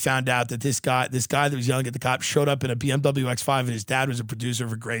 and they found out that this guy that was yelling at the cop showed up in a BMW X5, and his dad was a producer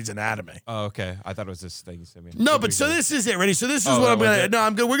for Grey's Anatomy. Oh, okay. I thought it was this thing. No, but so this is it. Ready? So this is what I'm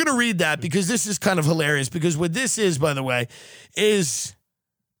going to, we're going to read that because this is kind of hilarious, because what this is, by the way, is,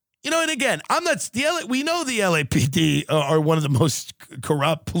 and again, we know the LAPD are one of the most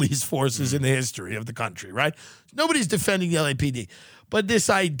corrupt police forces in the history of the country, right? Nobody's defending the LAPD. But this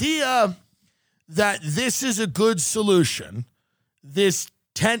idea that this is a good solution, this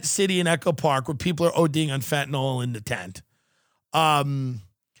tent city in Echo Park where people are ODing on fentanyl in the tent. And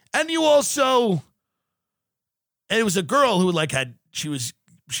you also, and it was a girl who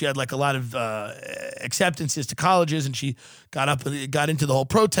she had like a lot of acceptances to colleges, and she got into the whole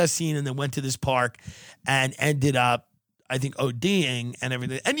protest scene, and then went to this park and ended up, I think, ODing and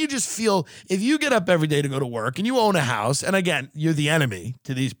everything. And you just feel, if you get up every day to go to work and you own a house, and again, you're the enemy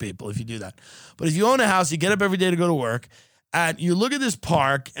to these people if you do that. But if you own a house, you get up every day to go to work, and you look at this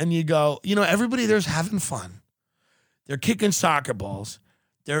park and you go, everybody there's having fun. They're kicking soccer balls.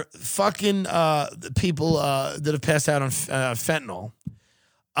 They're fucking people that have passed out on fentanyl.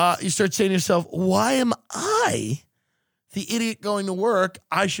 You start saying to yourself, why am I the idiot going to work?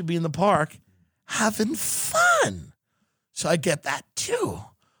 I should be in the park having fun. So I get that too.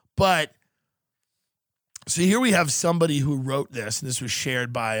 But so here we have somebody who wrote this, and this was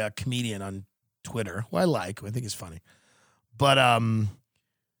shared by a comedian on Twitter, who I think is funny. But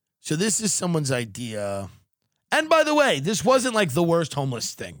so this is someone's idea. And by the way, this wasn't like the worst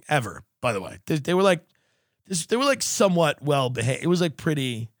homeless thing ever, by the way. They were like somewhat well behaved. It was like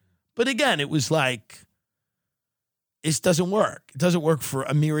pretty, but again, it was like, it doesn't work. It doesn't work for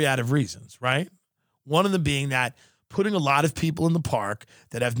a myriad of reasons, right? One of them being that putting a lot of people in the park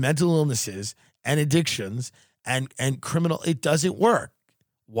that have mental illnesses and addictions and criminal, it doesn't work.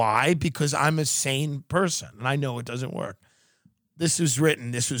 Why? Because I'm a sane person and I know it doesn't work. This was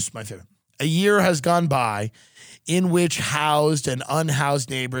my favorite. A year has gone by in which housed and unhoused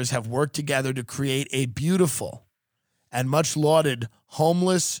neighbors have worked together to create a beautiful and much lauded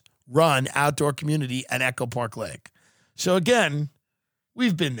homeless run outdoor community at Echo Park Lake. So again,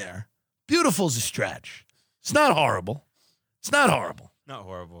 we've been there. Beautiful is a stretch. It's not horrible. Not horrible.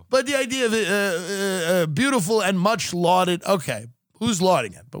 But the idea of it, beautiful and much lauded, okay, who's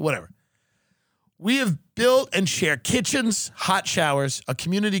lauding it? But whatever. We have built and share kitchens, hot showers, a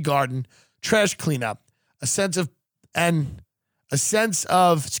community garden, trash cleanup, a sense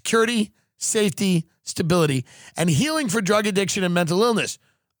of security, safety, stability, and healing for drug addiction and mental illness.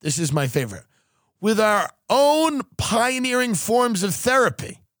 This is my favorite. With our own pioneering forms of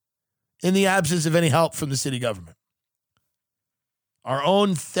therapy in the absence of any help from the city government. Our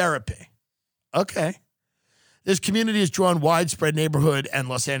own therapy. Okay. This community has drawn widespread neighborhood and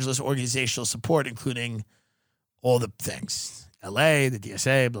Los Angeles organizational support, including all the things. LA, the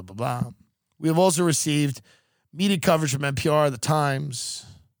DSA, blah, blah, blah. We have also received media coverage from NPR, The Times.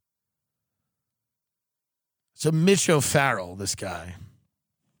 So Mitch O'Farrell, this guy,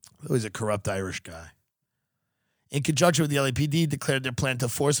 who is a corrupt Irish guy, in conjunction with the LAPD, declared their plan to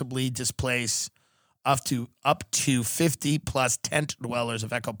forcibly displace up to 50 plus tent dwellers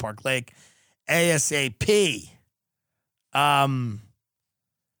of Echo Park Lake ASAP. I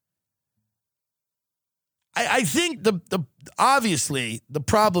think obviously the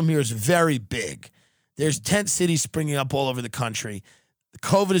problem here is very big. There's tent cities springing up all over the country.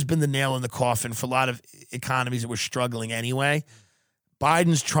 COVID has been the nail in the coffin for a lot of economies that were struggling anyway.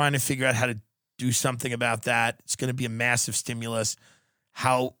 Biden's trying to figure out how to do something about that. It's going to be a massive stimulus.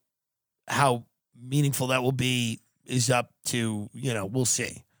 How meaningful that will be is up to, we'll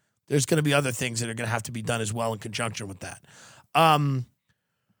see. There's going to be other things that are going to have to be done as well in conjunction with that.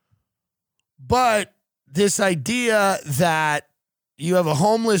 But this idea that you have a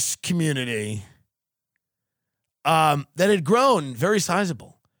homeless community that had grown very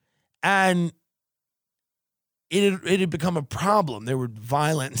sizable, and it had become a problem. There were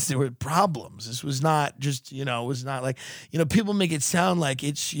violence. There were problems. This was not just, it was not like, people make it sound like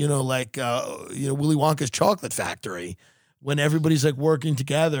it's, like, Willy Wonka's chocolate factory when everybody's like working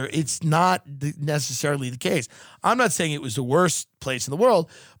together. It's not necessarily the case. I'm not saying it was the worst place in the world,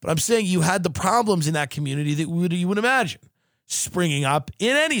 but I'm saying you had the problems in that community that you would imagine springing up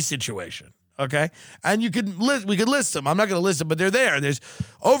in any situation. Okay, and we could list them. I'm not going to list them, but they're there. There's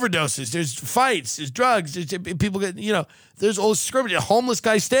overdoses, there's fights, there's drugs, there's people get, there's all scrimmage, homeless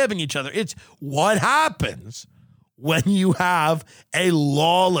guys stabbing each other. It's what happens when you have a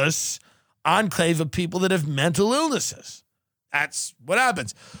lawless enclave of people that have mental illnesses. That's what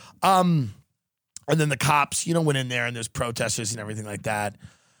happens. And then the cops, went in there and there's protesters and everything like that.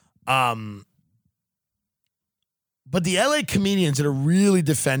 But the LA comedians that are really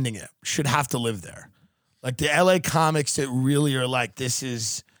defending it should have to live there. Like the LA comics that really are like, this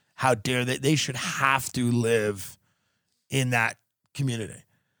is how dare they should have to live in that community.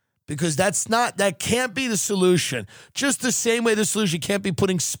 Because that can't be the solution. Just the same way the solution can't be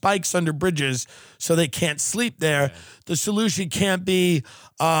putting spikes under bridges so they can't sleep there. Yeah. The solution can't be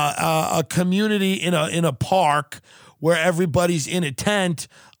a community in a park where everybody's in a tent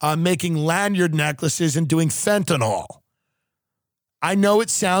making lanyard necklaces and doing fentanyl. I know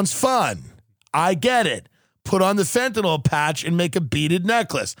it sounds fun. I get it. Put on the fentanyl patch and make a beaded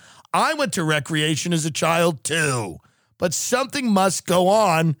necklace. I went to recreation as a child too. But something must go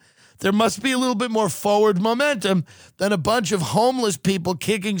on. There must be a little bit more forward momentum than a bunch of homeless people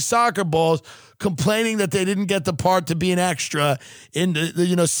kicking soccer balls, complaining that they didn't get the part to be an extra in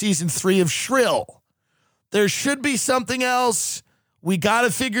the season 3 of Shrill. There should be something else. We got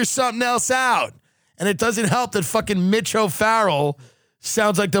to figure something else out. And it doesn't help that fucking Mitch O'Farrell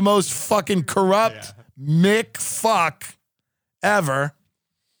sounds like the most fucking corrupt Mick fuck ever.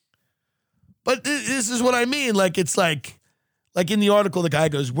 But this is what I mean. Like, it's like in the article, the guy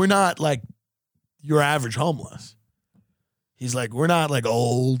goes, we're not like your average homeless. He's like, we're not like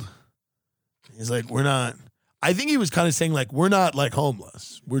old. He's like, we're not. I think he was kind of saying like, we're not like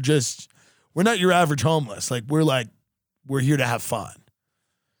homeless. We're not your average homeless. Like, we're here to have fun.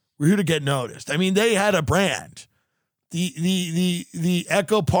 We're here to get noticed. I mean, they had a brand. The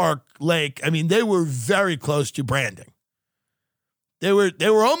Echo Park Lake, I mean, they were very close to branding. They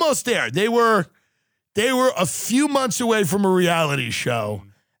were almost there. They were a few months away from a reality show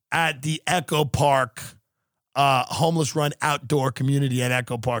at the Echo Park homeless run outdoor community at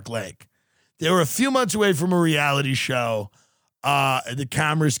Echo Park Lake. They were a few months away from a reality show. The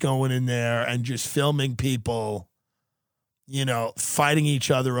cameras going in there and just filming people, fighting each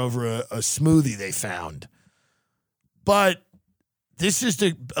other over a smoothie they found. But this is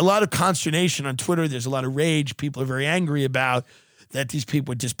a lot of consternation on Twitter. There's a lot of rage. People are very angry about that these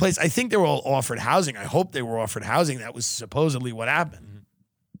people were displaced. I think they were all offered housing. I hope they were offered housing. That was supposedly what happened,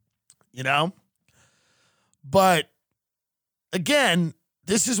 But again,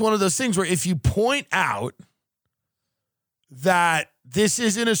 this is one of those things where if you point out that this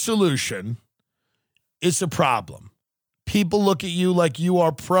isn't a solution, it's a problem. People look at you like you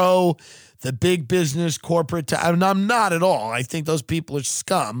are pro the big business corporate. And I'm not at all. I think those people are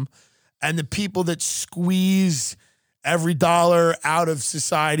scum. And the people that squeeze every dollar out of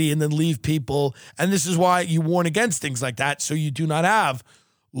society and then leave people. And this is why you warn against things like that. So you do not have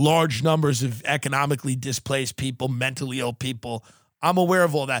large numbers of economically displaced people, mentally ill people. I'm aware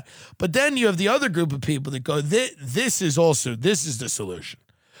of all that. But then you have the other group of people that go, this is the solution.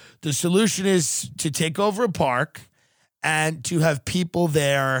 The solution is to take over a park and to have people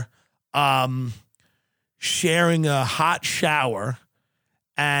there sharing a hot shower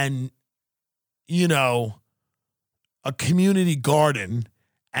and, a community garden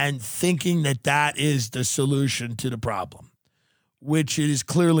and thinking that is the solution to the problem, which it is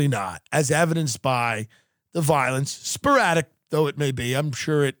clearly not, as evidenced by the violence, sporadic though it may be. I'm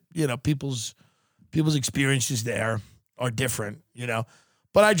sure people's experiences there are different,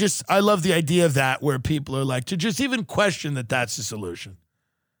 But I love the idea of that, where people are like, to just even question that's the solution.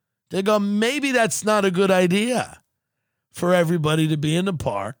 They go, maybe that's not a good idea for everybody to be in the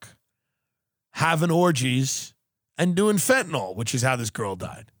park, having orgies, and doing fentanyl, which is how this girl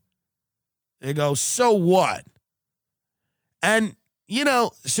died. They go, so what? And,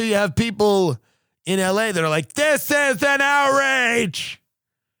 so you have people in LA that are like, this is an outrage.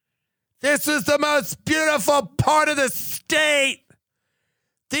 This is the most beautiful part of the state.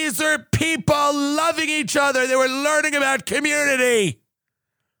 These are people loving each other. They were learning about community.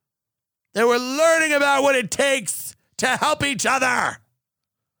 They were learning about what it takes to help each other.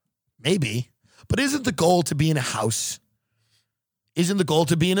 Maybe. But isn't the goal to be in a house? Isn't the goal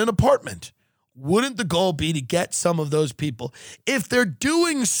to be in an apartment? wouldn't the goal be to get some of those people, if they're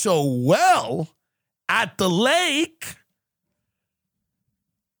doing so well at the lake,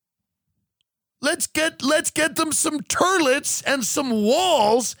 let's get them some turlets and some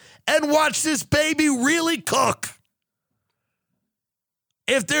walls and watch this baby really cook.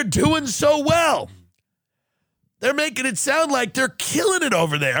 If they're doing so well, they're making it sound like they're killing it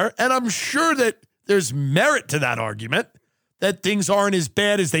over there, and I'm sure that there's merit to that argument, that things aren't as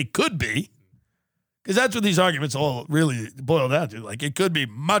bad as they could be, because that's what these arguments all really boil down to. Like, it could be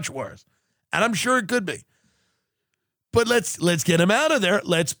much worse, and I'm sure it could be. But let's get them out of there.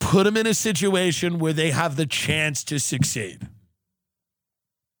 Let's put them in a situation where they have the chance to succeed.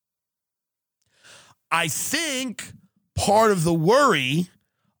 I think part of the worry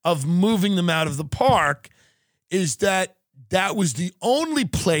of moving them out of the park is that was the only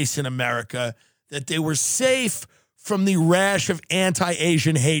place in America that they were safe from the rash of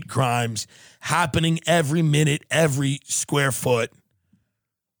anti-Asian hate crimes happening every minute, every square foot,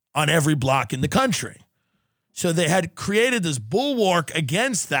 on every block in the country. So they had created this bulwark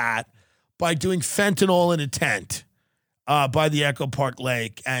against that by doing fentanyl in a tent by the Echo Park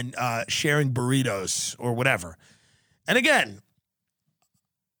Lake and sharing burritos or whatever. And again,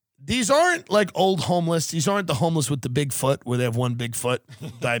 these aren't like old homeless. These aren't the homeless with the big foot where they have one big foot,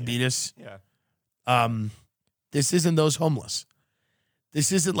 diabetes. Yeah. This isn't those homeless.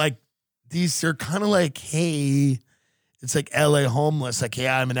 This isn't like, these are kind of like, hey, it's like LA homeless. Like, hey,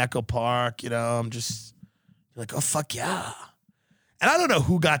 I'm in Echo Park, I'm just like, oh, fuck yeah. And I don't know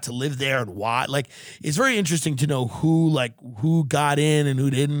who got to live there and why. Like, it's very interesting to know who got in and who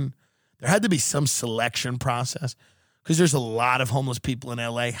didn't. There had to be some selection process because there's a lot of homeless people in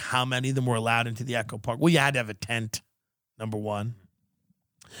LA. How many of them were allowed into the Echo Park? Well, you had to have a tent, number one.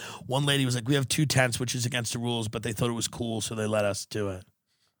 One lady was like, we have 2 tents, which is against the rules, but they thought it was cool, so they let us do it.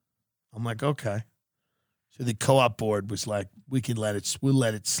 I'm like, okay. So the co-op board was like, we'll let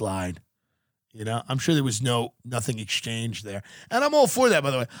it slide. I'm sure there was nothing exchanged there. And I'm all for that,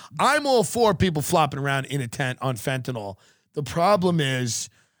 by the way. I'm all for people flopping around in a tent on fentanyl. The problem is,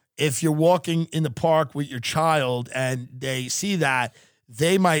 if you're walking in the park with your child and they see that,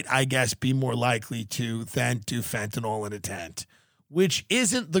 they might, I guess, be more likely to then do fentanyl in a tent, which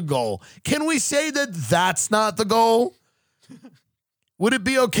isn't the goal. Can we say that that's not the goal? Would it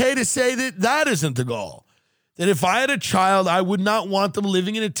be okay to say that that isn't the goal? That if I had a child, I would not want them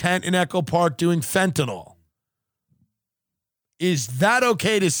living in a tent in Echo Park doing fentanyl. Is that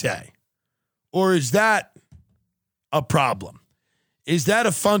okay to say? Or is that a problem? Is that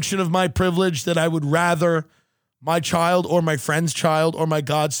a function of my privilege that I would rather my child or my friend's child or my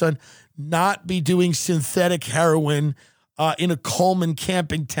godson not be doing synthetic heroin in a Coleman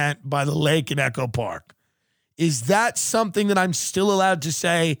camping tent by the lake in Echo Park? Is that something that I'm still allowed to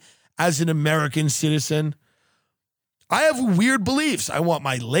say as an American citizen? I have weird beliefs. I want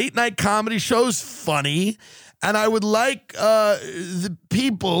my late night comedy shows funny, and I would like the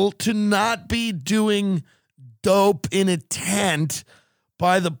people to not be doing dope in a tent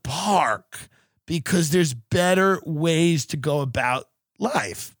by the park because there's better ways to go about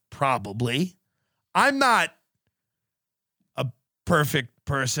life, probably. I'm not a perfect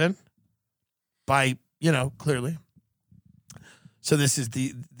person clearly. So this is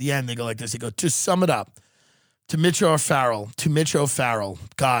the end. They go like this. They go, to sum it up, to Mitch O'Farrell,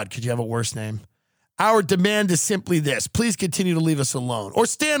 God, could you have a worse name? Our demand is simply this. Please continue to leave us alone or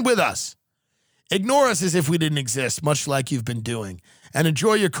stand with us. Ignore us as if we didn't exist, much like you've been doing, and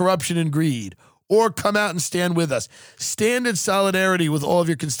enjoy your corruption and greed, or come out and stand with us. Stand in solidarity with all of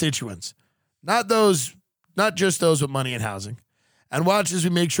your constituents, not just those with money and housing. And watch as we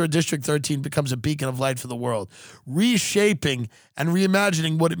make sure District 13 becomes a beacon of light for the world, reshaping and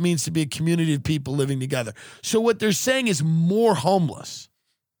reimagining what it means to be a community of people living together. So what they're saying is more homeless.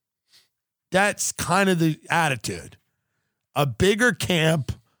 That's kind of the attitude. A bigger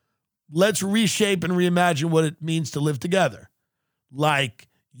camp. Let's reshape and reimagine what it means to live together. Like,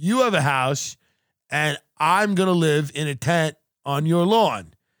 you have a house, and I'm going to live in a tent on your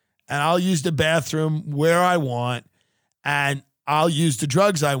lawn. And I'll use the bathroom where I want, and I'll use the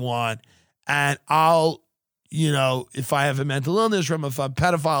drugs I want, and I'll, if I have a mental illness or if I'm a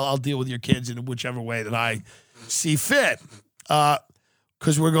pedophile, I'll deal with your kids in whichever way that I see fit.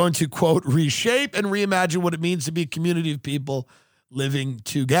 Because we're going to, quote, reshape and reimagine what it means to be a community of people living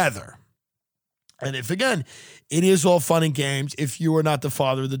together. And if, again, it is all fun and games, if you are not the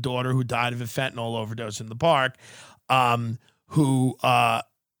father or the daughter who died of a fentanyl overdose in the park, who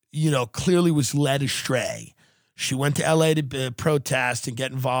clearly was led astray. She went to LA to protest and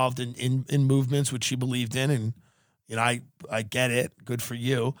get involved in movements which she believed in. And, I get it. Good for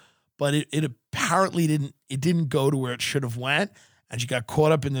you. but it apparently didn't go to where it should have went. And she got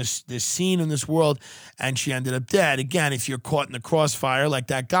caught up in this scene in this world, and she ended up dead. Again, if you're caught in the crossfire like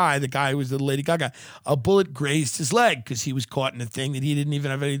that guy, the guy who was the Lady Gaga, a bullet grazed his leg because he was caught in a thing that he didn't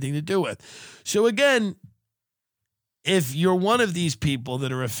even have anything to do with. So again, if you're one of these people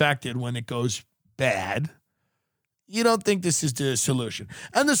that are affected when it goes bad, you don't think this is the solution.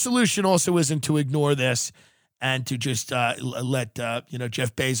 And the solution also isn't to ignore this and to just let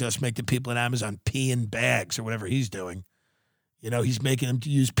Jeff Bezos make the people at Amazon pee in bags or whatever he's doing. He's making them to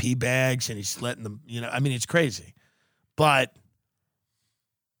use pee bags and he's letting them, it's crazy. But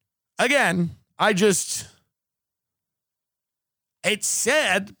again, it's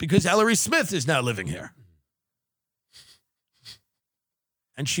sad because Hillary Smith is now living here.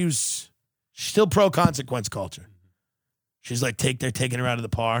 And she's still pro-consequence culture. She's like, they're taking her out of the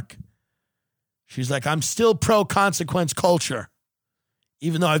park. She's like, I'm still pro-consequence culture,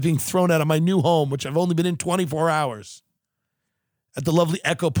 even though I've been thrown out of my new home, which I've only been in 24 hours. At the lovely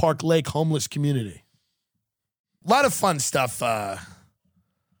Echo Park Lake homeless community. A lot of fun stuff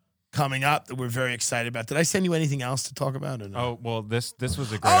coming up that we're very excited about. Did I send you anything else to talk about? Or no? Oh, well, this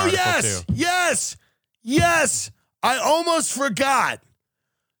was a great article too. Yes. I almost forgot.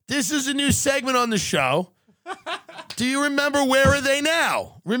 This is a new segment on the show. Do you remember Where Are They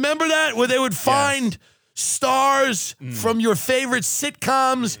Now? Remember that? Where they would find stars from your favorite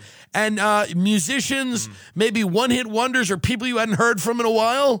sitcoms and musicians, maybe one-hit wonders or people you hadn't heard from in a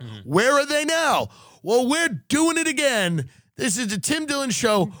while. Where are they now? Well, we're doing it again. This is the Tim Dillon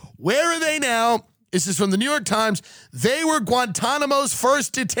Show. Where are they now? This is from the New York Times. They were Guantanamo's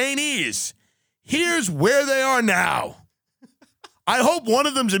first detainees. Here's where they are now. I hope one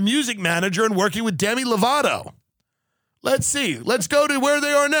of them's a music manager and working with Demi Lovato. Let's see. Let's go to where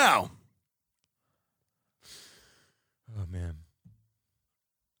they are now. Oh, man.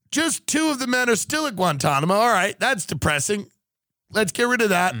 Just 2 of the men are still at Guantanamo. All right, that's depressing. Let's get rid of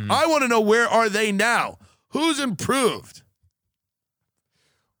that. I want to know, where are they now? Who's improved?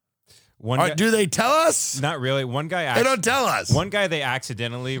 Do they tell us? Not really. One guy. They don't tell us. One guy they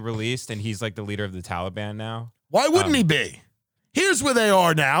accidentally released, and he's like the leader of the Taliban now. Why wouldn't he be? Here's where they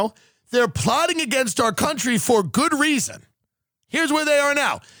are now. They're plotting against our country for good reason. Here's where they are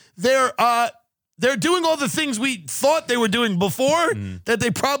now. They're doing all the things we thought they were doing before that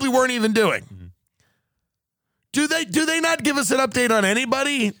they probably weren't even doing. Do they not give us an update on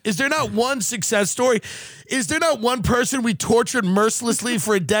anybody? Is there not one success story? Is there not one person we tortured mercilessly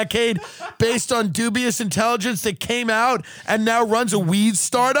for a decade based on dubious intelligence that came out and now runs a weed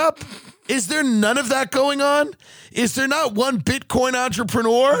startup? Is there none of that going on? Is there not one Bitcoin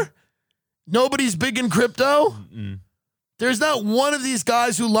entrepreneur? Nobody's big in crypto? There's not one of these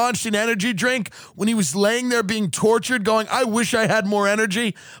guys who launched an energy drink when he was laying there being tortured going, I wish I had more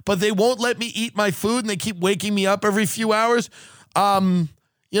energy, but they won't let me eat my food and they keep waking me up every few hours,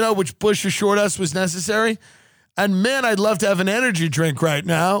 which Bush assured us was necessary. And man, I'd love to have an energy drink right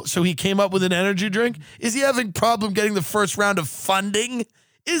now. So he came up with an energy drink. Is he having a problem getting the first round of funding?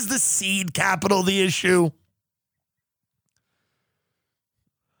 Is the seed capital the issue?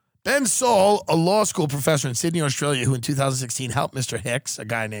 Ben Saul, a law school professor in Sydney, Australia, who in 2016 helped Mr. Hicks, a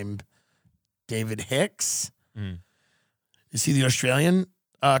guy named David Hicks. Is he the Australian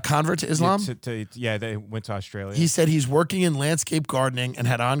convert to Islam? They went to Australia. He said he's working in landscape gardening and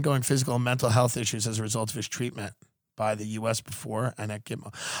had ongoing physical and mental health issues as a result of his treatment by the U.S. before and at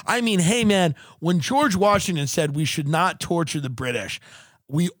Gitmo. I mean, hey, man, when George Washington said we should not torture the British,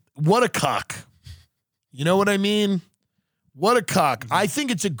 what a cock. You know what I mean? What a cock. I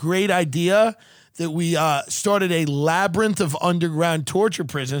think it's a great idea that we started a labyrinth of underground torture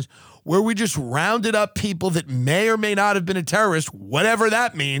prisons where we just rounded up people that may or may not have been a terrorist, whatever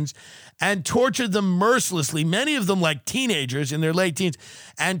that means, and tortured them mercilessly, many of them like teenagers in their late teens,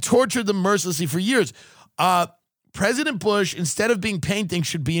 and tortured them mercilessly for years. President Bush, instead of being painting,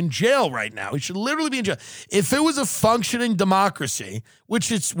 should be in jail right now. He should literally be in jail. If it was a functioning democracy,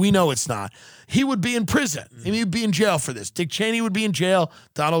 which we know it's not, he would be in prison. He would be in jail for this. Dick Cheney would be in jail.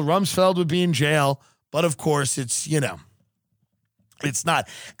 Donald Rumsfeld would be in jail. But of course, it's not.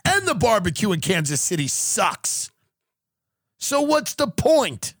 And the barbecue in Kansas City sucks. So what's the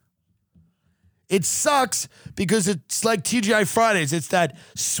point? It sucks because it's like TGI Fridays. It's that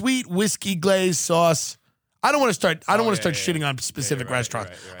sweet whiskey glazed sauce. I don't want to start shitting on specific restaurants.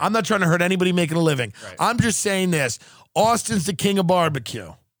 Right. I'm not trying to hurt anybody making a living. Right. I'm just saying this. Austin's the king of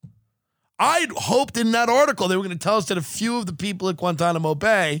barbecue. I hoped in that article they were going to tell us that a few of the people at Guantanamo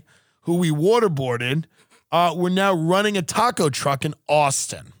Bay who we waterboarded were now running a taco truck in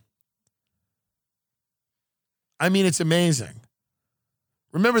Austin. I mean, it's amazing.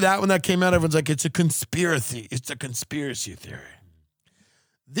 Remember that when that came out? Everyone's like, it's a conspiracy. It's a conspiracy theory.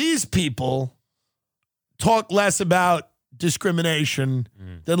 These people talk less about discrimination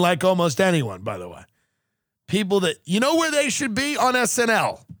than like almost anyone, by the way. People that, you know where they should be? On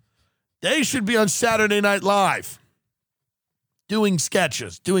SNL. They should be on Saturday Night Live doing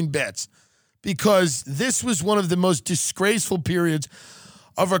sketches, doing bits, because this was one of the most disgraceful periods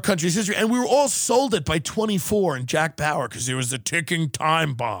of our country's history. And we were all sold it by 24 and Jack Bauer because there was a ticking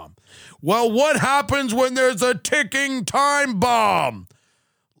time bomb. Well, what happens when there's a ticking time bomb?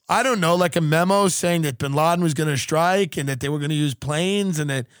 I don't know, like a memo saying that bin Laden was going to strike and that they were going to use planes and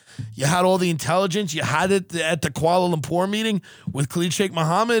that you had all the intelligence. You had it at the Kuala Lumpur meeting with Khalid Sheikh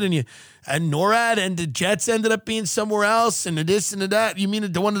Mohammed and NORAD, and the jets ended up being somewhere else and the this and the that. You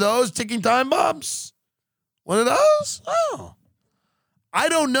mean one of those ticking time bombs? One of those? Oh. I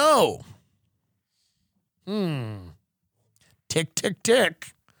don't know. Tick, tick,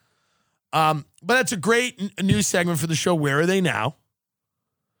 tick. But that's a great news segment for the show. Where are they now?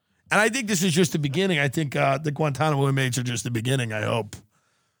 And I think this is just the beginning. I think the Guantanamo inmates are just the beginning, I hope.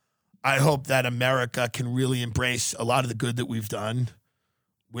 I hope that America can really embrace a lot of the good that we've done.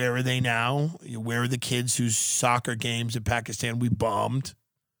 Where are they now? Where are the kids whose soccer games in Pakistan we bombed?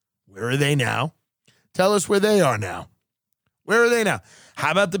 Where are they now? Tell us where they are now. Where are they now?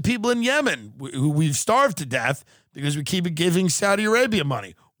 How about the people in Yemen who we've starved to death because we keep giving Saudi Arabia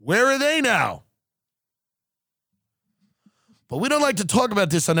money? Where are they now? But we don't like to talk about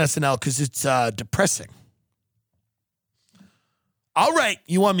this on SNL because it's depressing. All right,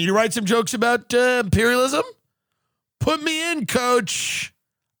 you want me to write some jokes about imperialism? Put me in, coach.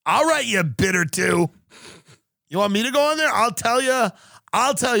 All right, you bitter two. You want me to go on there? I'll tell you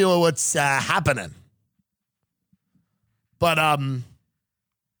what's happening. But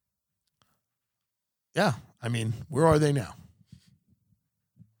yeah, I mean, where are they now?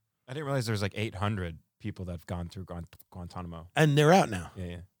 I didn't realize there was like 800 people that have gone through Guantanamo. And they're out now.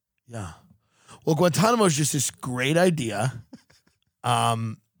 Yeah. Well, Guantanamo is just this great idea,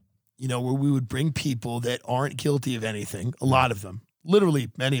 where we would bring people that aren't guilty of anything, a lot of them, literally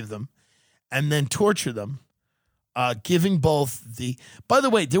many of them, and then torture them, giving both the... By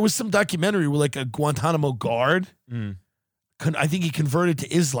the way, there was some documentary where like a Guantanamo guard, I think he converted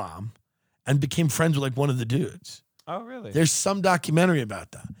to Islam and became friends with like one of the dudes. Oh, really? There's some documentary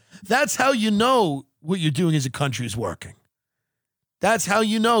about that. That's how you know what you're doing as a country is working. That's how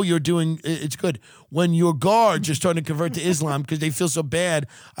you know you're doing it's good. When your guards are starting to convert to Islam because they feel so bad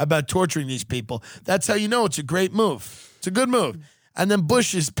about torturing these people. That's how you know it's a great move. It's a good move. And then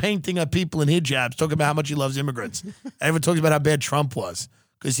Bush is painting up people in hijabs, talking about how much he loves immigrants. Everyone talks about how bad Trump was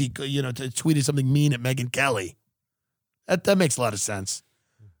because he, tweeted something mean at Megyn Kelly. That makes a lot of sense.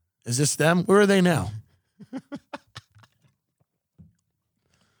 Is this them? Where are they now?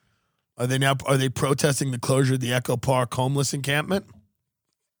 Are they protesting the closure of the Echo Park homeless encampment?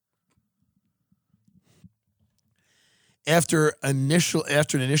 After an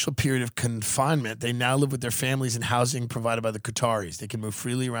initial period of confinement, they now live with their families in housing provided by the Qataris. They can move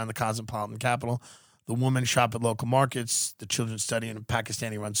freely around the cosmopolitan capital. The women shop at local markets. The children study in a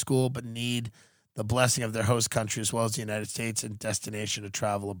Pakistani-run school, but need the blessing of their host country as well as the United States and destination to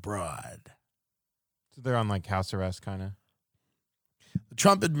travel abroad. So they're on like house arrest kind of? The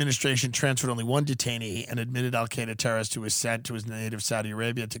Trump administration transferred only one detainee, an admitted al-Qaeda terrorist who was sent to his native Saudi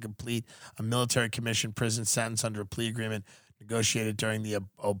Arabia to complete a military commission prison sentence under a plea agreement negotiated during the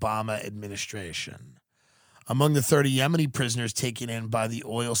Obama administration. Among the 30 Yemeni prisoners taken in by the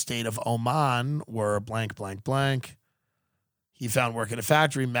oil state of Oman were blank, blank, blank. He found work at a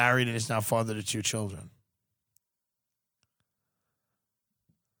factory, married, and is now father to 2 children.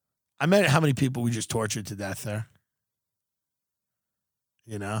 I meant how many people we just tortured to death there.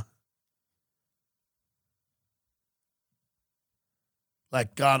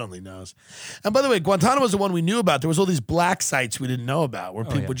 Like God only knows. And by the way, Guantanamo was the one we knew about. There was all these black sites we didn't know about where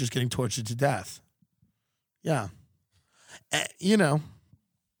people were just getting tortured to death. Yeah.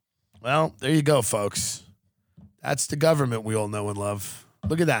 Well, there you go, folks. That's the government we all know and love.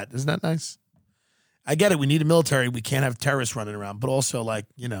 Look at that. Isn't that nice? I get it. We need a military. We can't have terrorists running around. But also,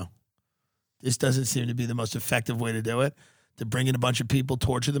 this doesn't seem to be the most effective way to do it. To bring in a bunch of people,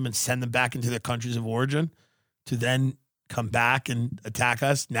 torture them, and send them back into their countries of origin to then come back and attack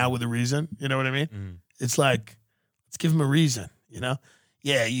us now with a reason. You know what I mean? It's like, let's give them a reason, Yeah,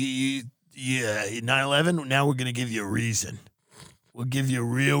 9/11, now we're going to give you a reason. We'll give you a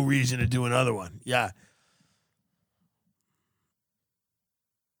real reason to do another one. Yeah.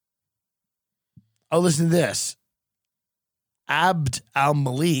 Oh, listen to this. Abd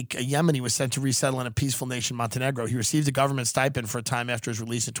al-Malik, a Yemeni, was sent to resettle in a peaceful nation, Montenegro. He received a government stipend for a time after his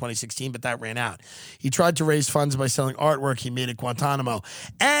release in 2016, but that ran out. He tried to raise funds by selling artwork he made at Guantanamo.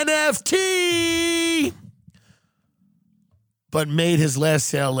 NFT! But made his last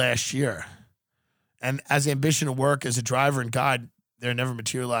sale last year. And as ambition to work as a driver and guide there never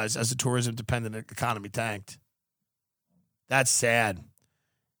materialized as the tourism-dependent economy tanked. That's sad.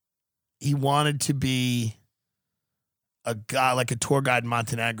 He wanted to be a guy like a tour guide in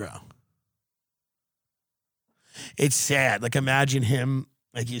Montenegro. It's sad. Like, imagine him,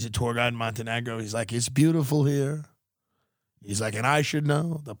 like he's a tour guide in Montenegro. He's like, it's beautiful here. He's like, and I should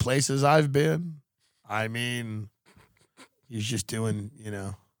know the places I've been. I mean, he's just doing,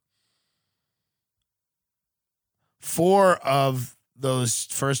 4 of those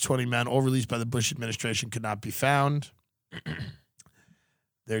first 20 men, all released by the Bush administration, could not be found.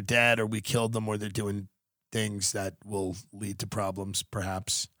 They're dead, or we killed them, or they're doing things that will lead to problems,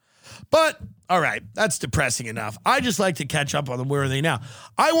 perhaps. But, all right, that's depressing enough. I just like to catch up on them. Where are they now?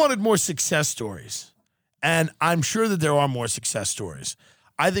 I wanted more success stories, and I'm sure that there are more success stories.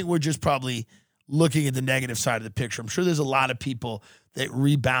 I think we're just probably looking at the negative side of the picture. I'm sure there's a lot of people that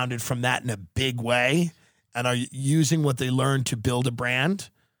rebounded from that in a big way and are using what they learned to build a brand,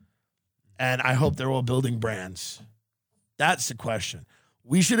 and I hope they're all building brands. That's the question.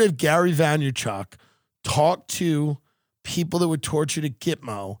 We should have Gary Vaynerchuk talk to people that were tortured at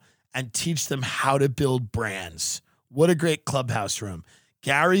Gitmo and teach them how to build brands. What a great clubhouse room.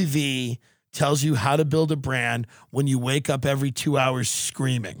 Gary V tells you how to build a brand when you wake up every 2 hours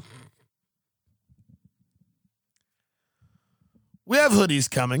screaming. We have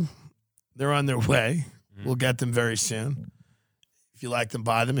hoodies coming. They're on their way. We'll get them very soon. If you like them,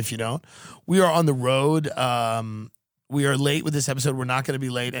 buy them. If you don't, we are on the road. We are late with this episode. We're not going to be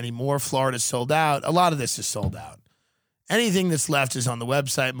late anymore. Florida's sold out. A lot of this is sold out. Anything that's left is on the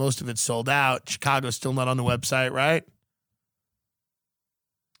website. Most of it's sold out. Chicago's still not on the website, right?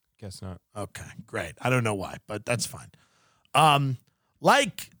 Guess not. Okay, great. I don't know why, but that's fine.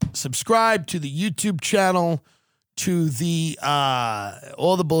 Subscribe to the YouTube channel, to the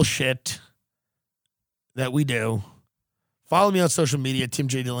all the bullshit that we do. Follow me on social media, Tim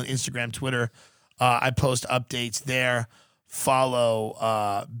J. Dillon, Instagram, Twitter. I post updates there.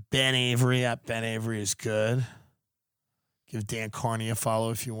 Follow Ben Avery at Ben Avery is good. Give Dan Carney a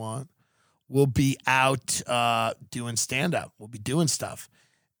follow if you want. We'll be out doing stand-up. We'll be doing stuff.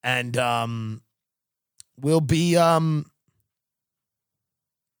 And we'll be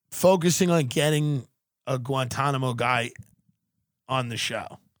focusing on getting a Guantanamo guy on the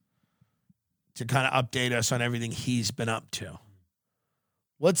show to kind of update us on everything he's been up to.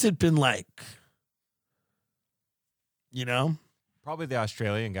 What's it been like? Probably the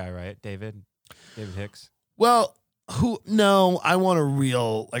Australian guy, right? David Hicks. Well, I want a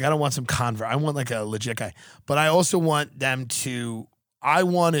real, I don't want some convert. I want like a legit guy, but I also want them to, I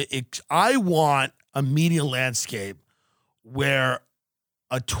want a media landscape where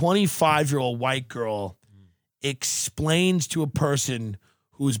a 25-year-old white girl explains to a person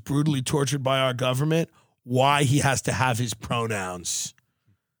who is brutally tortured by our government why he has to have his pronouns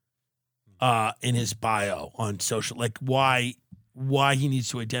in his bio on social, like why he needs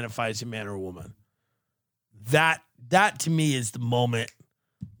to identify as a man or a woman. That to me is the moment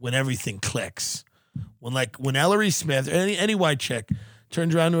when everything clicks. When Ellery Smith or any white chick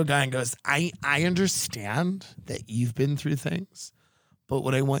turns around to a guy and goes, I understand that you've been through things, but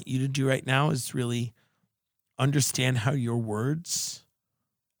what I want you to do right now is really understand how your words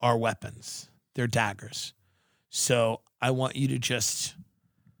are weapons. They're daggers. So I want you to just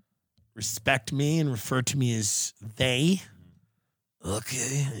respect me and refer to me as they.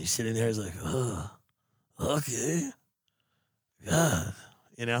 Okay. And he's sitting there, he's like, oh, okay. God.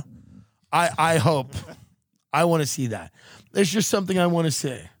 I hope. I want to see that. There's just something I want to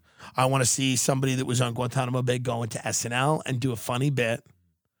see. I want to see somebody that was on Guantanamo Bay go into SNL and do a funny bit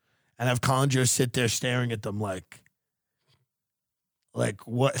and have Colin Jost sit there staring at them like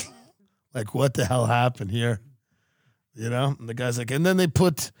what? Like, what the hell happened here? And the guy's like, and then they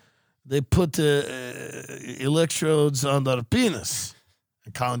put electrodes on their penis.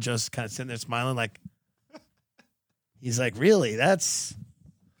 And Colin Jost kind of sitting there smiling like, he's like, really? That's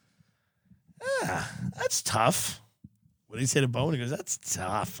tough. What did he say to Bowen? He goes, that's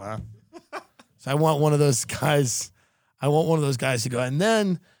tough, huh? So I want one of those guys. To go, and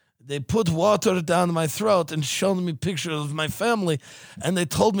then they put water down my throat and showed me pictures of my family, and they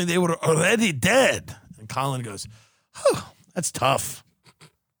told me they were already dead. And Colin goes, oh, that's tough.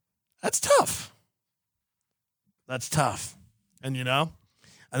 That's tough. And and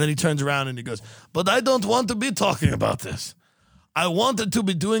then he turns around and he goes, but I don't want to be talking about this. I wanted to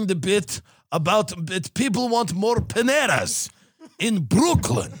be doing the bit about people want more Paneras in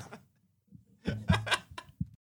Brooklyn.